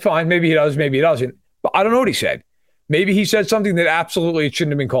 Okay, fine. Maybe he does, maybe he doesn't. But I don't know what he said. Maybe he said something that absolutely it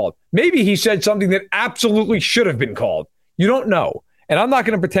shouldn't have been called. Maybe he said something that absolutely should have been called. You don't know. And I'm not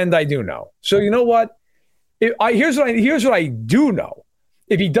going to pretend I do know. So you know what? Here's what I do know.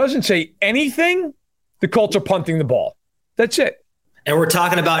 If he doesn't say anything, the Colts are punting the ball. That's it. And we're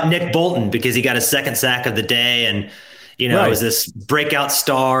talking about Nick Bolton because he got his second sack of the day. And, is this breakout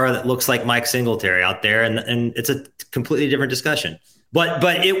star that looks like Mike Singletary out there. And it's a completely different discussion. But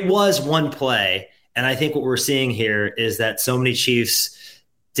it was one play. And I think what we're seeing here is that so many Chiefs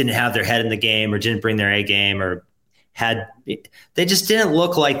didn't have their head in the game or didn't bring their A game or they just didn't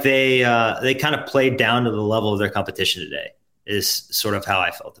look like they kind of played down to the level of their competition today is sort of how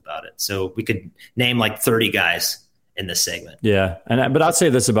I felt about it. So we could name like 30 guys in this segment. Yeah. But I'd say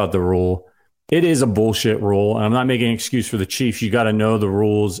this about the rule. It is a bullshit rule. And I'm not making an excuse for the Chiefs. You got to know the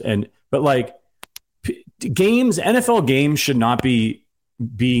rules. But like NFL games should not be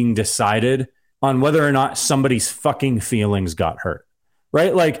being decided on whether or not somebody's fucking feelings got hurt.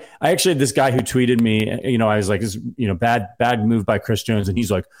 Right? Like, I actually had this guy who tweeted me, I was like, bad move by Chris Jones. And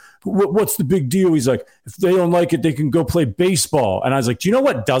he's like, what's the big deal? He's like, if they don't like it, they can go play baseball. And I was like, do you know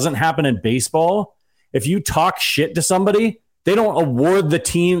what doesn't happen in baseball? If you talk shit to somebody, they don't award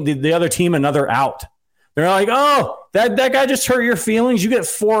the other team another out. They're like, oh, that guy just hurt your feelings. You get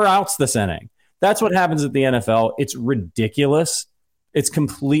 4 outs this inning. That's what happens at the NFL. It's ridiculous. It's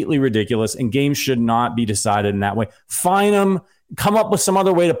completely ridiculous. And games should not be decided in that way. Fine them. Come up with some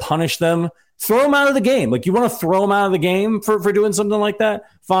other way to punish them. Throw them out of the game. Like, you want to throw them out of the game for doing something like that?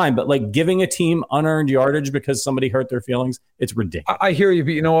 Fine. But like giving a team unearned yardage because somebody hurt their feelings, it's ridiculous. I hear you,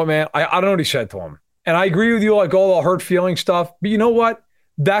 but you know what, man? I don't know what he said to him. And I agree with you, like all the hurt feeling stuff. But you know what?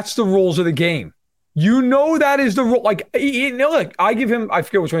 That's the rules of the game. You know that is the rule. Like, look, I give him, I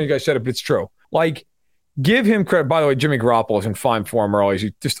forget which one you guys said it, but it's true. Like, give him credit. By the way, Jimmy Garoppolo's in fine form early.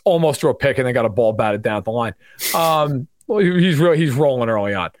 He just almost threw a pick and then got a ball batted down at the line. He's rolling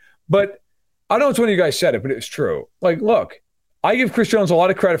early on. But I don't know which one of you guys said it, but it's true. Like, look, I give Chris Jones a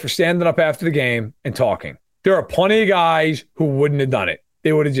lot of credit for standing up after the game and talking. There are plenty of guys who wouldn't have done it.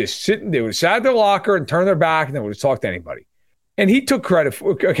 They would have just sat at their locker and turned their back and they would have talked to anybody. And he took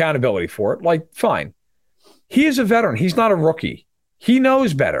accountability for it. Like, fine. He is a veteran. He's not a rookie. He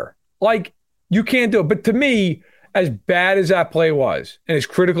knows better. Like, you can't do it. But to me, as bad as that play was, and as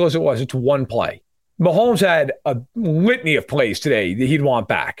critical as it was, it's one play. Mahomes had a litany of plays today that he'd want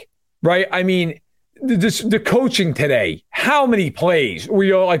back, right? I mean, the coaching today, how many plays where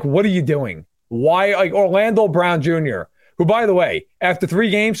you're like, what are you doing? Why? Like Orlando Brown Jr., who, by the way, after 3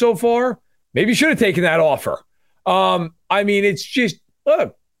 games so far, maybe should have taken that offer. I mean, it's just,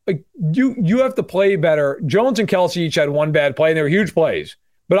 look, like you have to play better. Jones and Kelsey each had one bad play, and they were huge plays.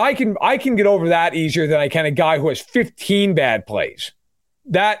 But I can get over that easier than I can a guy who has 15 bad plays.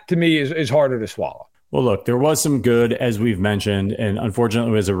 That, to me, is harder to swallow. Well, look, there was some good, as we've mentioned, and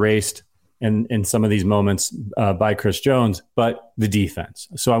unfortunately was erased in some of these moments by Chris Jones, but the defense.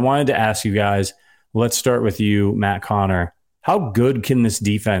 So I wanted to ask you guys, let's start with you, Matt Connor. How good can this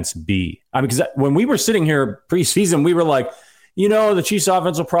defense be? I mean, because when we were sitting here preseason, we were like, the Chiefs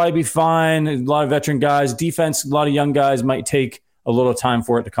offense will probably be fine. A lot of veteran guys, defense, a lot of young guys might take a little time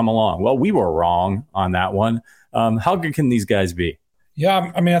for it to come along. Well, we were wrong on that one. How good can these guys be?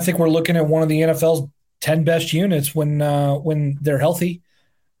 Yeah, I mean, I think we're looking at one of the NFL's 10 best units when they're healthy,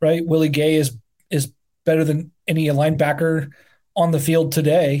 right? Willie Gay is better than any linebacker on the field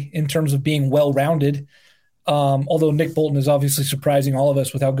today in terms of being well-rounded. Although Nick Bolton is obviously surprising all of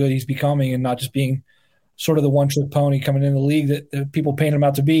us with how good he's becoming and not just being sort of the one-trick pony coming into the league that people paint him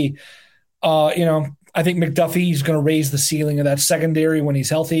out to be. I think McDuffie is going to raise the ceiling of that secondary when he's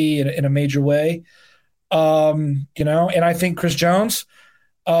healthy in a major way. And I think Chris Jones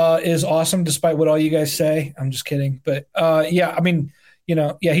is awesome despite what all you guys say. I'm just kidding. But he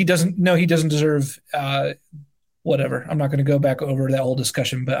doesn't deserve whatever. I'm not going to go back over that whole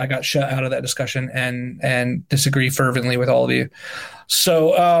discussion, but I got shut out of that discussion and disagree fervently with all of you.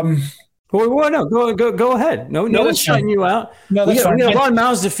 So, no, go ahead. No one's shutting you out. No, that's fine. We got a lot of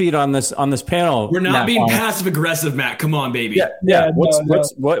mouths to feed on this panel. We're not being passive aggressive, Matt. Come on, baby. Yeah.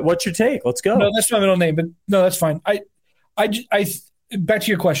 What's your take? Let's go. No, that's my middle name, but no, that's fine. I back to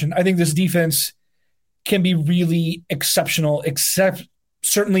your question. I think this defense can be really exceptional, except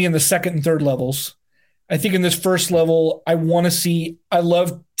certainly in the second and third levels. I think in this first level, I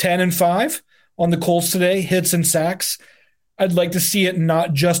love 10 and 5 on the Colts today, hits and sacks. I'd like to see it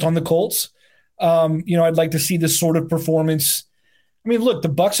not just on the Colts. I'd like to see this sort of performance. I mean, look, the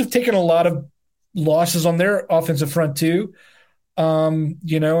Bucs have taken a lot of losses on their offensive front too.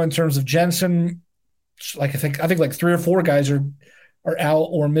 In terms of Jensen, like I think like 3 or 4 guys are out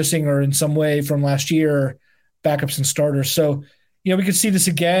or missing or in some way from last year, backups and starters. So, we could see this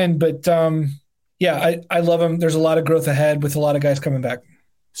again, but I love him. There's a lot of growth ahead with a lot of guys coming back.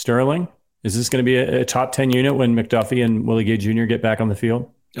 Sterling, is this going to be a top 10 unit when McDuffie and Willie Gay Jr. get back on the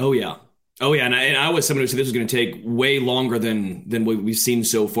field? Oh, yeah. And I was someone who said this was going to take way longer than what we've seen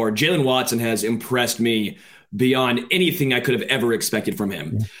so far. Jalen Watson has impressed me beyond anything I could have ever expected from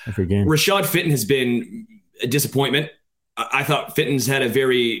him. Every game. Rashad Fenton has been a disappointment. I thought Fenton's had a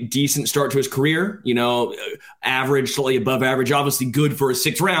very decent start to his career, average, slightly above average, obviously good for a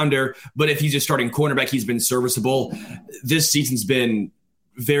 6th rounder. But if he's a starting cornerback, he's been serviceable. This season's been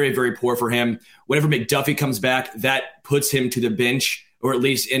very, very poor for him. Whenever McDuffie comes back, that puts him to the bench, or at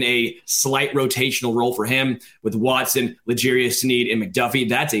least in a slight rotational role for him with Watson, L'Jarius Sneed, and McDuffie.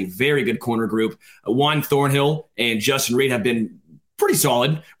 That's a very good corner group. Juan Thornhill and Justin Reed have been pretty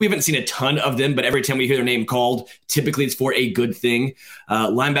solid. We haven't seen a ton of them, but every time we hear their name called, typically it's for a good thing.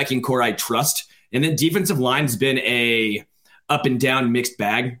 Linebacking core I trust. And then defensive line has been a up and down mixed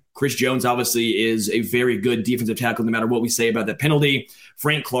bag. Chris Jones obviously is a very good defensive tackle, no matter what we say about the penalty.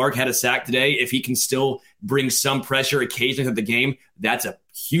 Frank Clark had a sack today. If he can still bring some pressure occasionally to the game, that's a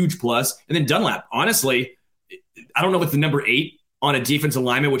huge plus. And then Dunlap, honestly, I don't know what's the number 8 on a defensive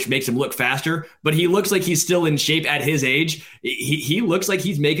lineman, which makes him look faster, but he looks like he's still in shape at his age. He looks like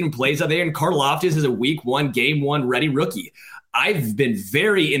he's making plays out there, and Karlaftis is a week 1, game 1 ready rookie. I've been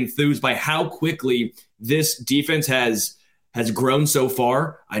very enthused by how quickly this defense has grown so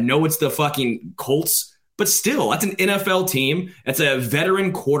far. I know it's the fucking Colts, but still, that's an NFL team. That's a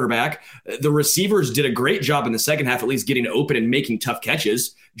veteran quarterback. The receivers did a great job in the second half, at least getting open and making tough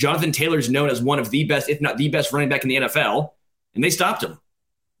catches. Jonathan Taylor's known as one of the best, if not the best running back in the NFL, and they stopped him.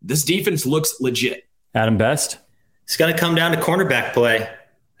 this defense looks legit. Adam Best? It's going to come down to cornerback play.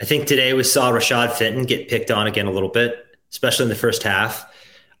 I think today we saw Rashad Fenton get picked on again a little bit, especially in the first half.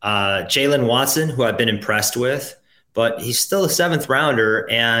 Jalen Watson, who I've been impressed with, but he's still a 7th rounder.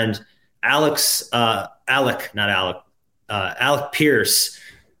 And Alec Pierce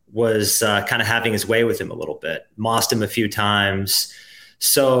was kind of having his way with him a little bit, mossed him a few times.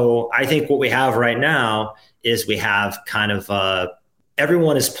 So I think what we have right now is we have kind of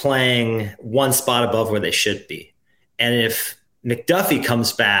everyone is playing one spot above where they should be. And if McDuffie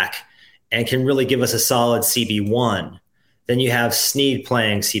comes back and can really give us a solid CB1, then you have Snead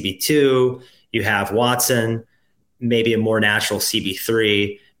playing CB2, you have Watson, maybe a more natural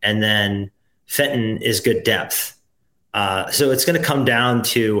CB3, and then Fenton is good depth. So it's going to come down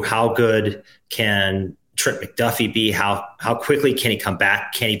to how good can Trent McDuffie be, how quickly can he come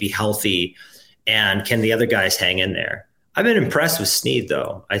back, can he be healthy, and can the other guys hang in there? I've been impressed with Snead,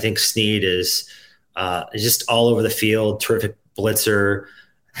 though. I think Snead is just all over the field, terrific blitzer,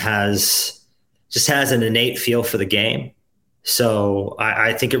 has an innate feel for the game. So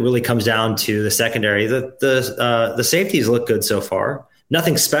I think it really comes down to the secondary. The safeties look good so far.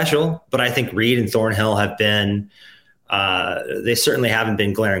 Nothing special, but I think Reed and Thornhill have been they certainly haven't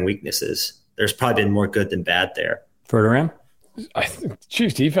been glaring weaknesses. There's probably been more good than bad there. Ferdinand? I think the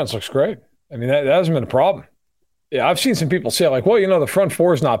Chiefs defense looks great. I mean, that hasn't been a problem. Yeah, I've seen some people say, like, well, the front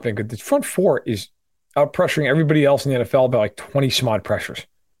four has not been good. The front four is out pressuring everybody else in the NFL by like 20 some odd pressures.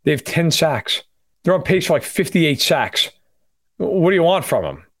 They have 10 sacks. They're on pace for like 58 sacks. What do you want from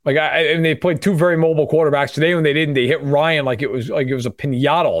them? And they played 2 very mobile quarterbacks today. When they didn't, they hit Ryan like it was a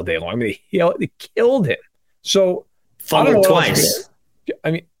pinata all day long. I mean, they killed him. So fumbled twice.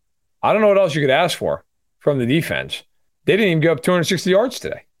 I don't know what else you could ask for from the defense. They didn't even give up 260 yards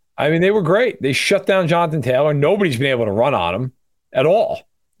today. I mean, they were great. They shut down Jonathan Taylor. Nobody's been able to run on him at all.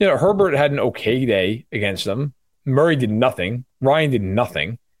 Herbert had an okay day against them. Murray did nothing. Ryan did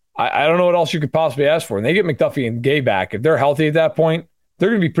nothing. I don't know what else you could possibly ask for. And they get McDuffie and Gay back. If they're healthy at that point, they're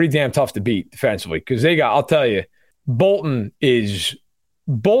going to be pretty damn tough to beat defensively because I'll tell you, Bolton, I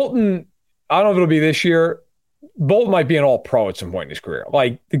don't know if it'll be this year. Bolton might be an all-pro at some point in his career.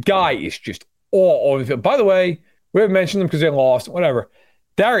 Like, the guy is just all over the field. By the way, we haven't mentioned them because they lost, whatever.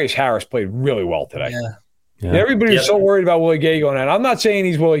 Darius Harris played really well today. Yeah. And everybody's so worried about Willie Gay going on. I'm not saying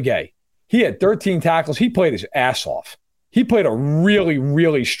he's Willie Gay. He had 13 tackles. He played his ass off. He played a really,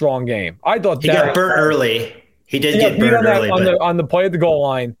 really strong game. I thought he got burnt early. He did get burnt early. On the play at the goal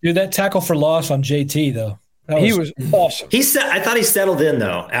line. Dude, that tackle for loss on JT, though. He was awesome. I thought he settled in,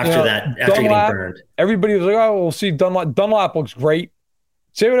 though, after getting burned. Everybody was like, oh, we'll see Dunlap. Dunlap looks great.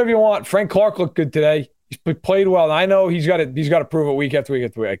 Say whatever you want. Frank Clark looked good today. He's played well. And I know he's got to prove it week after week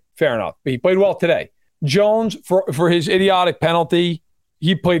after week. Fair enough. But he played well today. Jones, for his idiotic penalty,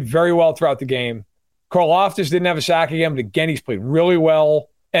 he played very well throughout the game. Karlaftis didn't have a sack again, but again, he's played really well.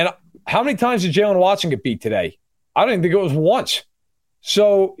 And how many times did Jalen Watson get beat today? I don't even think it was once.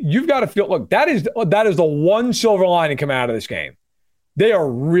 So you've got to feel, look, that is the one silver lining coming out of this game. They are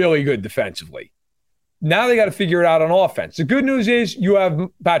really good defensively. Now they got to figure it out on offense. The good news is you have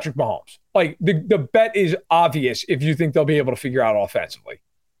Patrick Mahomes. Like, the bet is obvious if you think they'll be able to figure out offensively.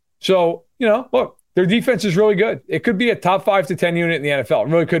 So, look, their defense is really good. It could be a top 5 to 10 unit in the NFL.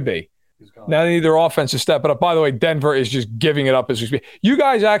 It really could be. Now they need their offense to step it up. By the way, Denver is just giving it up as we speak. You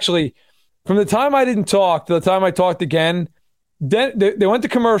guys actually, from the time I didn't talk to the time I talked again, they went to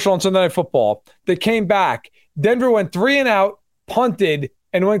commercial on Sunday Night Football. They came back. Denver went 3 and out, punted,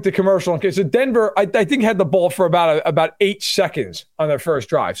 and went to commercial. Okay, so Denver, I think, had the ball for about 8 seconds on their first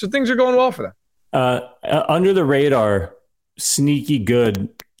drive. So things are going well for them. Under the radar, sneaky good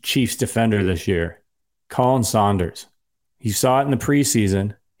Chiefs defender this year, Colin Saunders. You saw it in the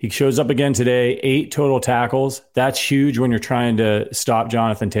preseason. He shows up again today, 8 total tackles. That's huge when you're trying to stop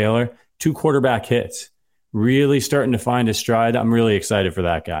Jonathan Taylor. 2 quarterback hits. Really starting to find his stride. I'm really excited for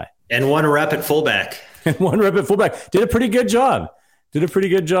that guy. And 1 rep at fullback. Did a pretty good job.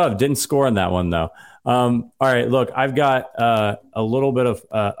 Didn't score on that one, though. All right, look, I've got a little bit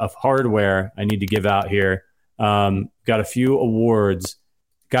of hardware I need to give out here. Got a few awards.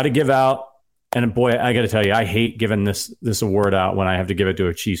 Got to give out. And boy, I got to tell you, I hate giving this award out when I have to give it to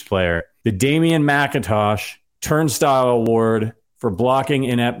a Chiefs player. The Damian McIntosh Turnstile Award for blocking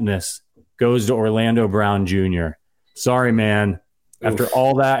ineptness goes to Orlando Brown Jr. Sorry, man. After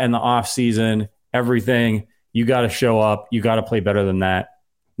all that in the offseason, everything, you got to show up. You got to play better than that.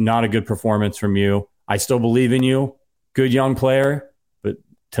 Not a good performance from you. I still believe in you. Good young player, but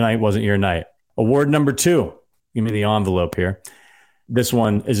tonight wasn't your night. Award number 2. Give me the envelope here. This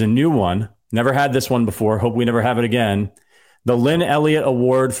one is a new one. Never had this one before. Hope we never have it again. The Lynn Elliott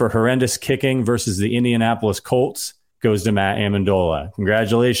Award for horrendous kicking versus the Indianapolis Colts goes to Matt Amendola.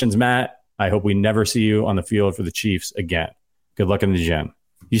 Congratulations, Matt. I hope we never see you on the field for the Chiefs again. Good luck in the gym.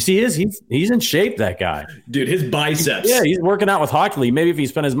 You see he's in shape, that guy. Dude, his biceps. Yeah, he's working out with Hockley. Maybe if he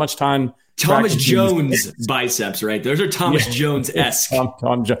spent as much time. Thomas Jones biceps, right? Those are Thomas Jones-esque.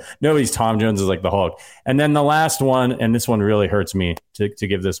 Nobody's Tom Jones is like the Hulk. And then the last one, and this one really hurts me to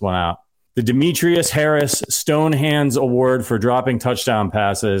give this one out. The Demetrius Harris Stonehands Award for dropping touchdown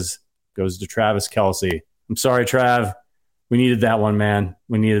passes goes to Travis Kelce. I'm sorry, Trav. We needed that one, man.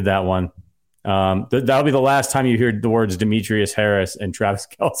 We needed that one. That'll be the last time you hear the words Demetrius Harris and Travis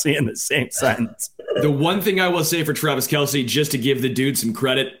Kelce in the same sentence. The one thing I will say for Travis Kelce, just to give the dude some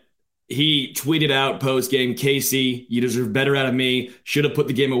credit, he tweeted out post-game, Casey, you deserve better out of me. Should have put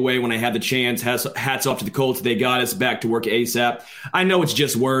the game away when I had the chance. Hats off to the Colts. They got us back to work ASAP. I know it's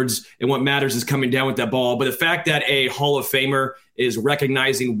just words, and what matters is coming down with that ball. But the fact that a Hall of Famer is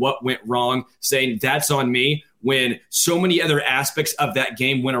recognizing what went wrong, saying that's on me, when so many other aspects of that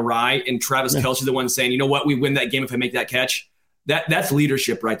game went awry, and Travis Kelce the one saying, you know what, we win that game if I make that catch. That's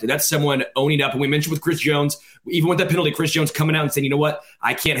leadership right there. That's someone owning up. And we mentioned with Chris Jones, even with that penalty, Chris Jones coming out and saying, you know what,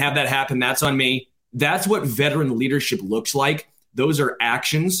 I can't have that happen. That's on me. That's what veteran leadership looks like. Those are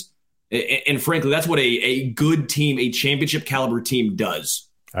actions. And frankly, that's what a good team, a championship caliber team does.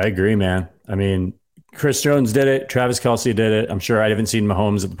 I agree, man. I mean, Chris Jones did it. Travis Kelce did it. I'm sure I haven't seen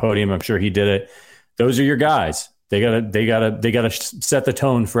Mahomes at the podium. I'm sure he did it. Those are your guys. They gotta set the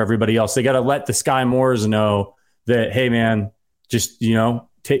tone for everybody else. They gotta let the Sky Moores know that, hey, man, just,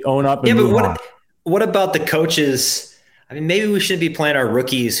 own up and move on. What about the coaches? I mean, maybe we shouldn't be playing our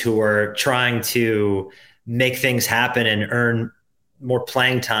rookies who are trying to make things happen and earn more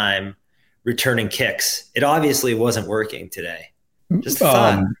playing time returning kicks. It obviously wasn't working today. Just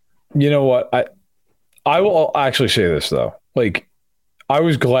fun. You know what? I will actually say this, though. Like, I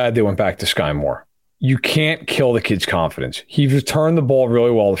was glad they went back to Sky Moore. You can't kill the kid's confidence. He returned the ball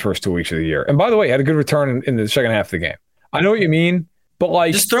really well the first 2 weeks of the year. And by the way, he had a good return in the second half of the game. I know what you mean,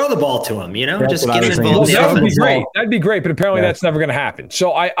 but just throw the ball to him, just get him involved. That would be great. That'd be great, but apparently that's never going to happen.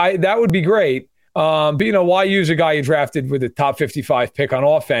 So I that would be great. But why use a guy you drafted with a top 55 pick on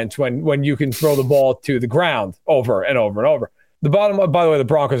offense when you can throw the ball to the ground over and over and over? By the way, the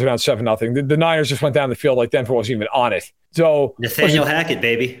Broncos are down 7-0. The Niners just went down the field like Denver wasn't even on it. So Nathaniel Hackett,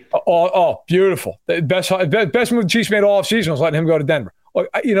 baby. Oh, beautiful. The best move the Chiefs made all offseason was letting him go to Denver. Look,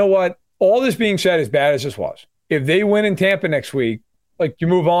 you know what? All this being said, as bad as this was, if they win in Tampa next week, you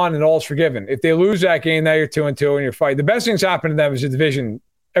move on and all's forgiven. If they lose that game, now you're 2-2 and you're fighting. The best thing's happened to them is the division.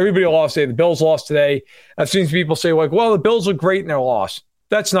 Everybody lost today. The Bills lost today. I've seen people say, well, the Bills look great in their loss.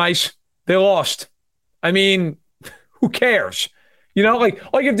 That's nice. They lost. I mean, who cares?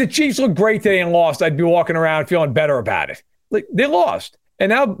 If the Chiefs look great today and lost, I'd be walking around feeling better about it. They lost.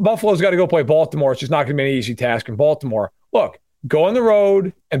 And now Buffalo's got to go play Baltimore. It's just not going to be an easy task in Baltimore. Look, go on the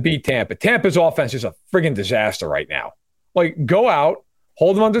road and beat Tampa. Tampa's offense is a friggin' disaster right now. Go out,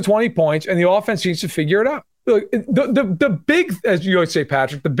 hold them under 20 points, and the offense needs to figure it out. Look, the big, as you always say,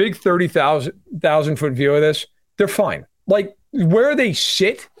 Patrick, the big 30,000 foot view of this, they're fine. Where they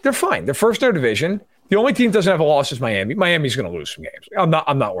sit, they're fine. They're first in their division. The only team that doesn't have a loss is Miami. Miami's going to lose some games.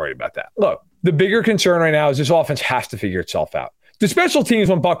 I'm not worried about that. Look, the bigger concern right now is this offense has to figure itself out. The special teams,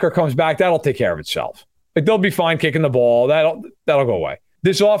 when Butker comes back, that'll take care of itself. They'll be fine kicking the ball. That'll go away.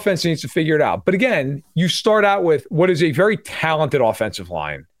 This offense needs to figure it out. But again, you start out with what is a very talented offensive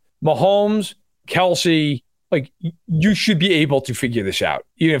line. Mahomes, Kelce, you should be able to figure this out,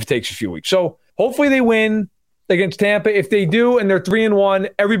 even if it takes a few weeks. So hopefully they win against Tampa. If they do and they're 3-1,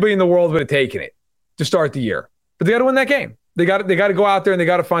 everybody in the world would have taken it to start the year. But they got to win that game. They got to go out there and they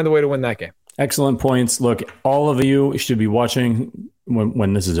got to find a way to win that game. Excellent points. Look, all of you should be watching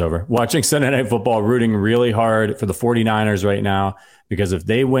when this is over, watching Sunday Night Football, rooting really hard for the 49ers right now, because if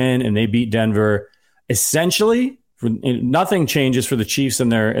they win and they beat Denver, essentially nothing changes for the Chiefs in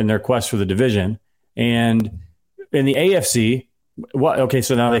their quest for the division. And in the AFC,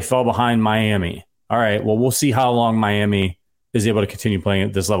 so now they fell behind Miami. All right, well, we'll see how long Miami is able to continue playing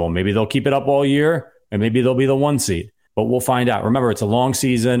at this level. Maybe they'll keep it up all year, and maybe they'll be the 1 seed. But we'll find out. Remember, it's a long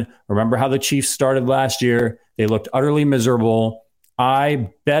season. Remember how the Chiefs started last year. They looked utterly miserable. I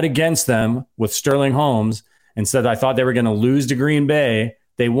bet against them with Sterling Holmes and said I thought they were going to lose to Green Bay.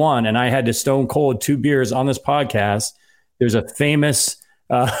 They won, and I had to stone cold 2 beers on this podcast. There's a famous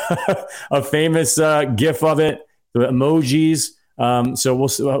GIF of it, the emojis. So we'll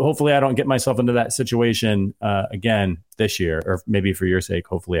see. Hopefully I don't get myself into that situation again this year, or maybe for your sake,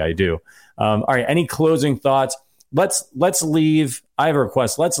 hopefully I do. All right, any closing thoughts? Let's leave. I have a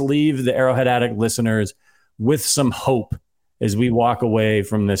request. Let's leave the Arrowhead Addict listeners with some hope as we walk away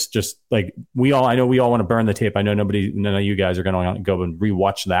from this, just like I know we all want to burn the tape. I know none of you guys are going to go and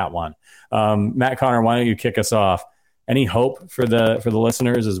rewatch that one. Matt, Connor, why don't you kick us off? Any hope for the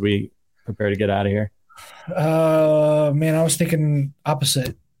listeners as we prepare to get out of here? Man, I was thinking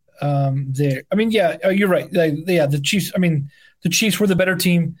opposite there. I mean, yeah, you're right. The Chiefs. I mean, the Chiefs were the better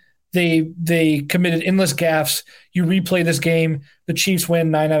team. They committed endless gaffes. You replay this game, the Chiefs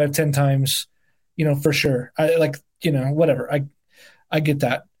win 9 out of 10 times, for sure. Whatever. I get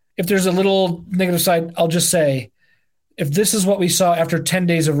that. If there's a little negative side, I'll just say, if this is what we saw after 10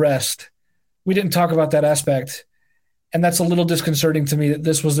 days of rest, we didn't talk about that aspect. And that's a little disconcerting to me that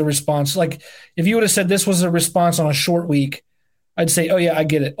this was the response. Like, if you would have said this was a response on a short week, I'd say, oh, yeah, I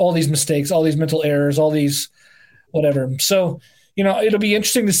get it. All these mistakes, all these mental errors, all these whatever. So, it'll be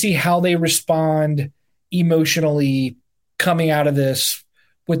interesting to see how they respond emotionally coming out of this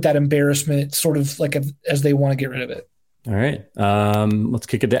with that embarrassment, sort of like as they want to get rid of it. All right. Let's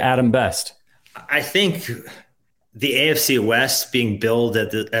kick it to Adam Best. I think the AFC West being billed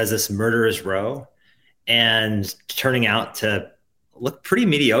as this murderer's row and turning out to look pretty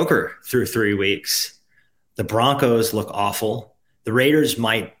mediocre through 3 weeks. The Broncos look awful. The Raiders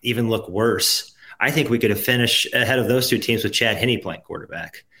might even look worse. I think we could have finished ahead of those two teams with Chad Henne playing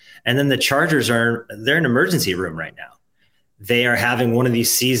quarterback. And then the Chargers they're in emergency room right now. They are having one of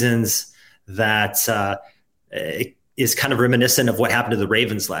these seasons that is kind of reminiscent of what happened to the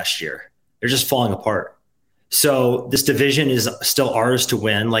Ravens last year. They're just falling apart. So this division is still ours to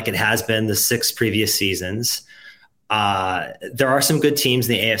win, like it has been the 6 previous seasons. There are some good teams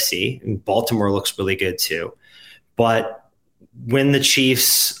in the AFC, and Baltimore looks really good too. But when the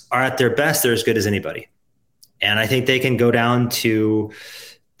Chiefs are at their best, they're as good as anybody. And I think they can go down to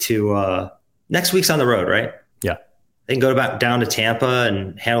next week's on the road, right? Yeah. They can go down to Tampa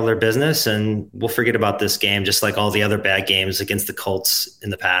and handle their business, and we'll forget about this game, just like all the other bad games against the Colts in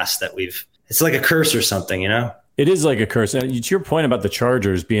the past that it's like a curse or something, It is like a curse. And to your point about the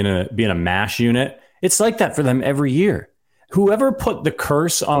Chargers being a mash unit, it's like that for them every year. Whoever put the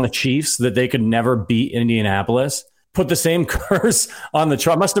curse on the Chiefs that they could never beat Indianapolis put the same curse on the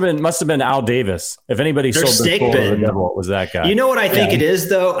Chargers. Must have been Al Davis. If anybody sold their soul to the devil, it was that guy. You know what I think it is,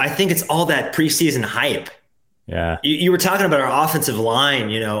 though? I think it's all that preseason hype. Yeah. You were talking about our offensive line,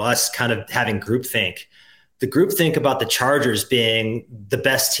 us kind of having groupthink. The groupthink about the Chargers being the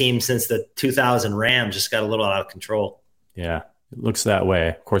best team since the 2000 Rams just got a little out of control. Yeah, it looks that way.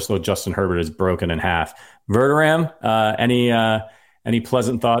 Of course, though, Justin Herbert is broken in half. Verderam, any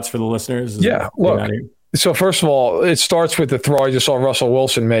pleasant thoughts for the listeners? Yeah, look. So first of all, it starts with the throw I just saw Russell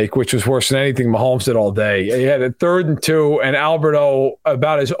Wilson make, which was worse than anything Mahomes did all day. He had a 3rd and 2, and Alberto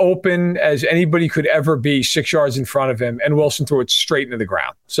about as open as anybody could ever be, 6 yards in front of him, and Wilson threw it straight into the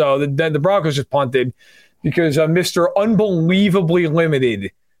ground. So then the Broncos just punted because Mr. Unbelievably limited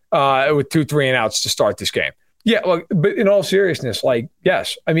with 2 3-and-outs to start this game. Yeah, look, but in all seriousness,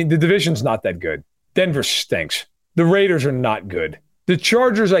 yes, I mean, the division's not that good. Denver stinks. The Raiders are not good. The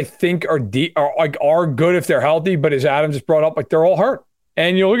Chargers, I think, are good if they're healthy, but as Adam just brought up, they're all hurt.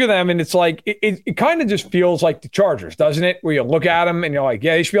 And you look at them, and it's like it kind of just feels like the Chargers, doesn't it? Where you look at them, and you're like,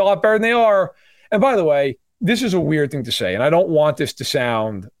 yeah, they should be a lot better than they are. And by the way, this is a weird thing to say, and I don't want this to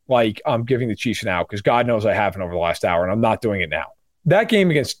sound like I'm giving the Chiefs an out, because God knows I haven't over the last hour, and I'm not doing it now. That game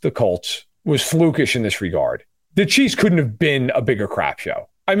against the Colts was flukish in this regard. The Chiefs couldn't have been a bigger crap show.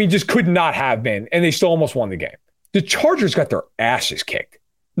 I mean, just could not have been, and they still almost won the game. The Chargers got their asses kicked.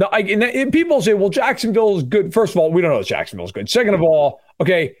 Now, and people say, well, Jacksonville is good. First of all, we don't know if Jacksonville is good. Second of all,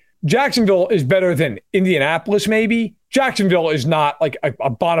 okay, Jacksonville is better than Indianapolis, maybe. Jacksonville is not like a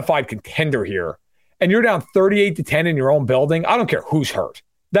bona fide contender here. And you're down 38-10 in your own building. I don't care who's hurt.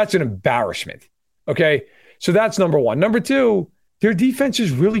 That's an embarrassment. Okay, so that's number one. Number two, their defense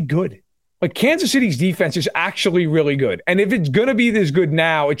is really good. Like, Kansas City's defense is actually really good. And if it's going to be this good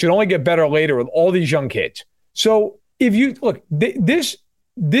now, it should only get better later with all these young kids. So if you look, this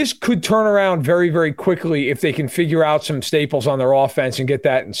could turn around very, very quickly if they can figure out some staples on their offense and get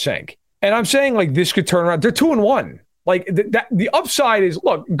that in sync. And I'm saying, this could turn around. They're 2-1. The upside is,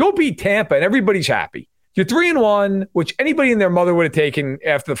 look, go beat Tampa and everybody's happy. You're 3-1, which anybody and their mother would have taken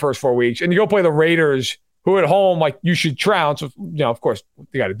after the first 4 weeks. And you go play the Raiders, who at home, you should trounce. Of course,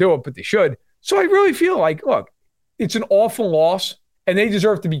 they got to do it, but they should. So I really feel like, look, it's an awful loss. And they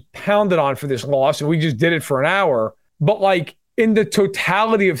deserve to be pounded on for this loss. And we just did it for an hour. But in the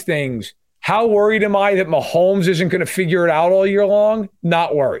totality of things, how worried am I that Mahomes isn't going to figure it out all year long?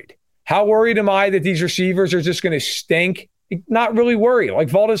 Not worried. How worried am I that these receivers are just going to stink? Not really worried.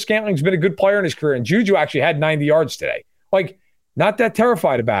 Valdez-Scantling's been a good player in his career. And Juju actually had 90 yards today. Not that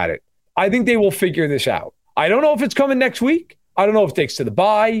terrified about it. I think they will figure this out. I don't know if it's coming next week. I don't know if it takes to the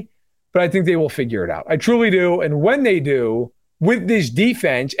bye, but I think they will figure it out. I truly do. And when they do, with this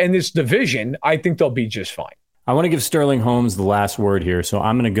defense and this division, I think they'll be just fine. I want to give Sterling Holmes the last word here, so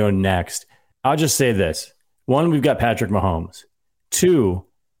I'm going to go next. I'll just say this. 1, we've got Patrick Mahomes. 2,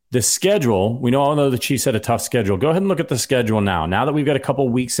 the schedule. We all know the Chiefs had a tough schedule. Go ahead and look at the schedule now. Now that we've got a couple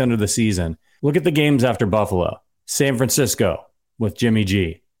weeks into the season, look at the games after Buffalo. San Francisco with Jimmy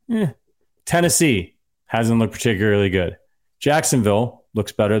G. Tennessee hasn't looked particularly good. Jacksonville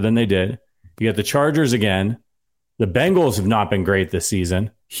looks better than they did. You got the Chargers again. The Bengals have not been great this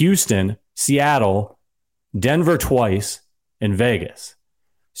season. Houston, Seattle, Denver twice, and Vegas.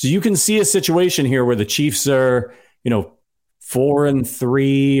 So you can see a situation here where the Chiefs are,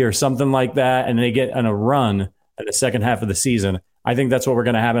 4-3 or something like that, and they get on a run at the second half of the season. I think that's what we're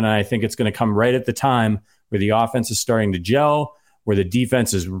going to happen, and I think it's going to come right at the time where the offense is starting to gel, where the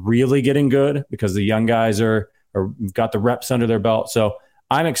defense is really getting good because the young guys are got the reps under their belt. So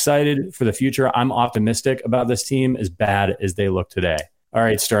I'm excited for the future. I'm optimistic about this team as bad as they look today. All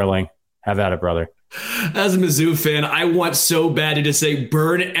right, Sterling, have at it, brother. As a Mizzou fan, I want so bad to just say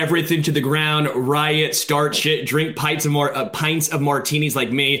burn everything to the ground, riot, start shit, drink pints of martinis like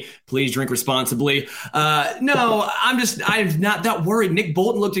me. Please drink responsibly. No, I'm not that worried. Nick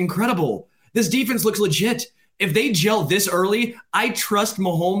Bolton looked incredible. This defense looks legit. If they gel this early, I trust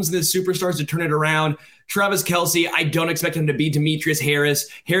Mahomes and the superstars to turn it around. Travis Kelce, I don't expect him to be Demetrius Harris.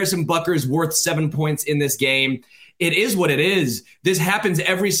 Harrison Butker is worth 7 points in this game. It is what it is. This happens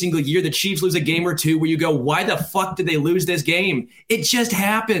every single year. The Chiefs lose a game or two where you go, why the fuck did they lose this game? It just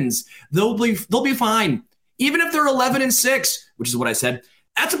happens. They'll be fine. Even if they're 11-6, which is what I said,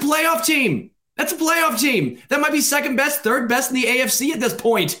 that's a playoff team. That's a playoff team. That might be second best, third best in the AFC at this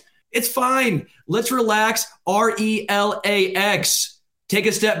point. It's fine. Let's relax. RELAX. Take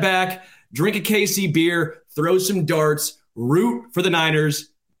a step back, drink a KC beer, throw some darts, root for the Niners.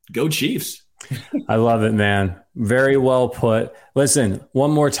 Go Chiefs. I love it, man. Very well put. Listen,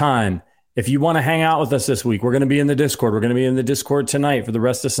 one more time. If you want to hang out with us this week, we're going to be in the Discord. We're going to be in the Discord tonight for the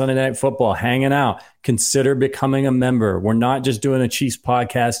rest of Sunday Night Football, hanging out. Consider becoming a member. We're not just doing a Chiefs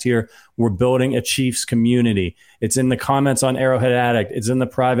podcast here. We're building a Chiefs community. It's in the comments on Arrowhead Addict. It's in the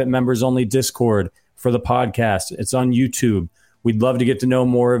private members only Discord for the podcast. It's on YouTube. We'd love to get to know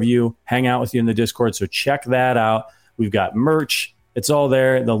more of you, hang out with you in the Discord. So check that out. We've got merch. It's all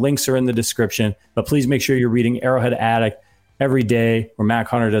there. The links are in the description. But please make sure you're reading Arrowhead Addict every day, where Matt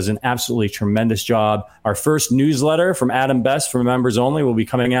Connor does an absolutely tremendous job. Our first newsletter from Adam Best for members only will be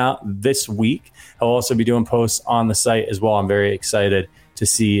coming out this week. He'll also be doing posts on the site as well. I'm very excited to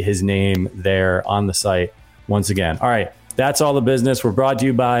see his name there on the site once again. All right, that's all the business. We're brought to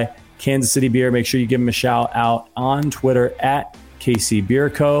you by Kansas City Beer. Make sure you give them a shout out on Twitter at KC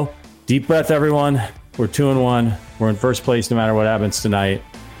Beer Co. Deep breath, everyone. We're 2-1. We're in first place no matter what happens tonight.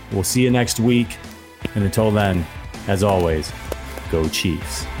 We'll see you next week. And until then, as always, go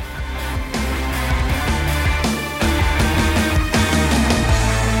Chiefs.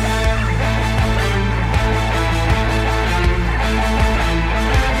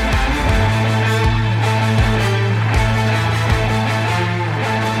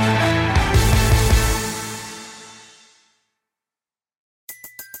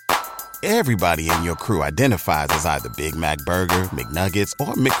 Everybody in your crew identifies as either Big Mac Burger, McNuggets,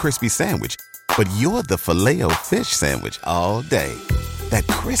 or McCrispy Sandwich. But you're the Filet-O-Fish Sandwich all day. That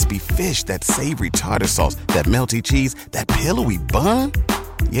crispy fish, that savory tartar sauce, that melty cheese, that pillowy bun.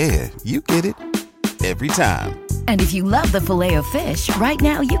 Yeah, you get it. Every time. And if you love the Filet-O-Fish, right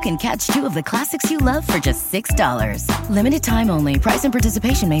now you can catch 2 of the classics you love for just $6. Limited time only. Price and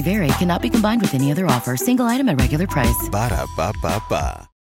participation may vary. Cannot be combined with any other offer. Single item at regular price. Ba-da-ba-ba-ba.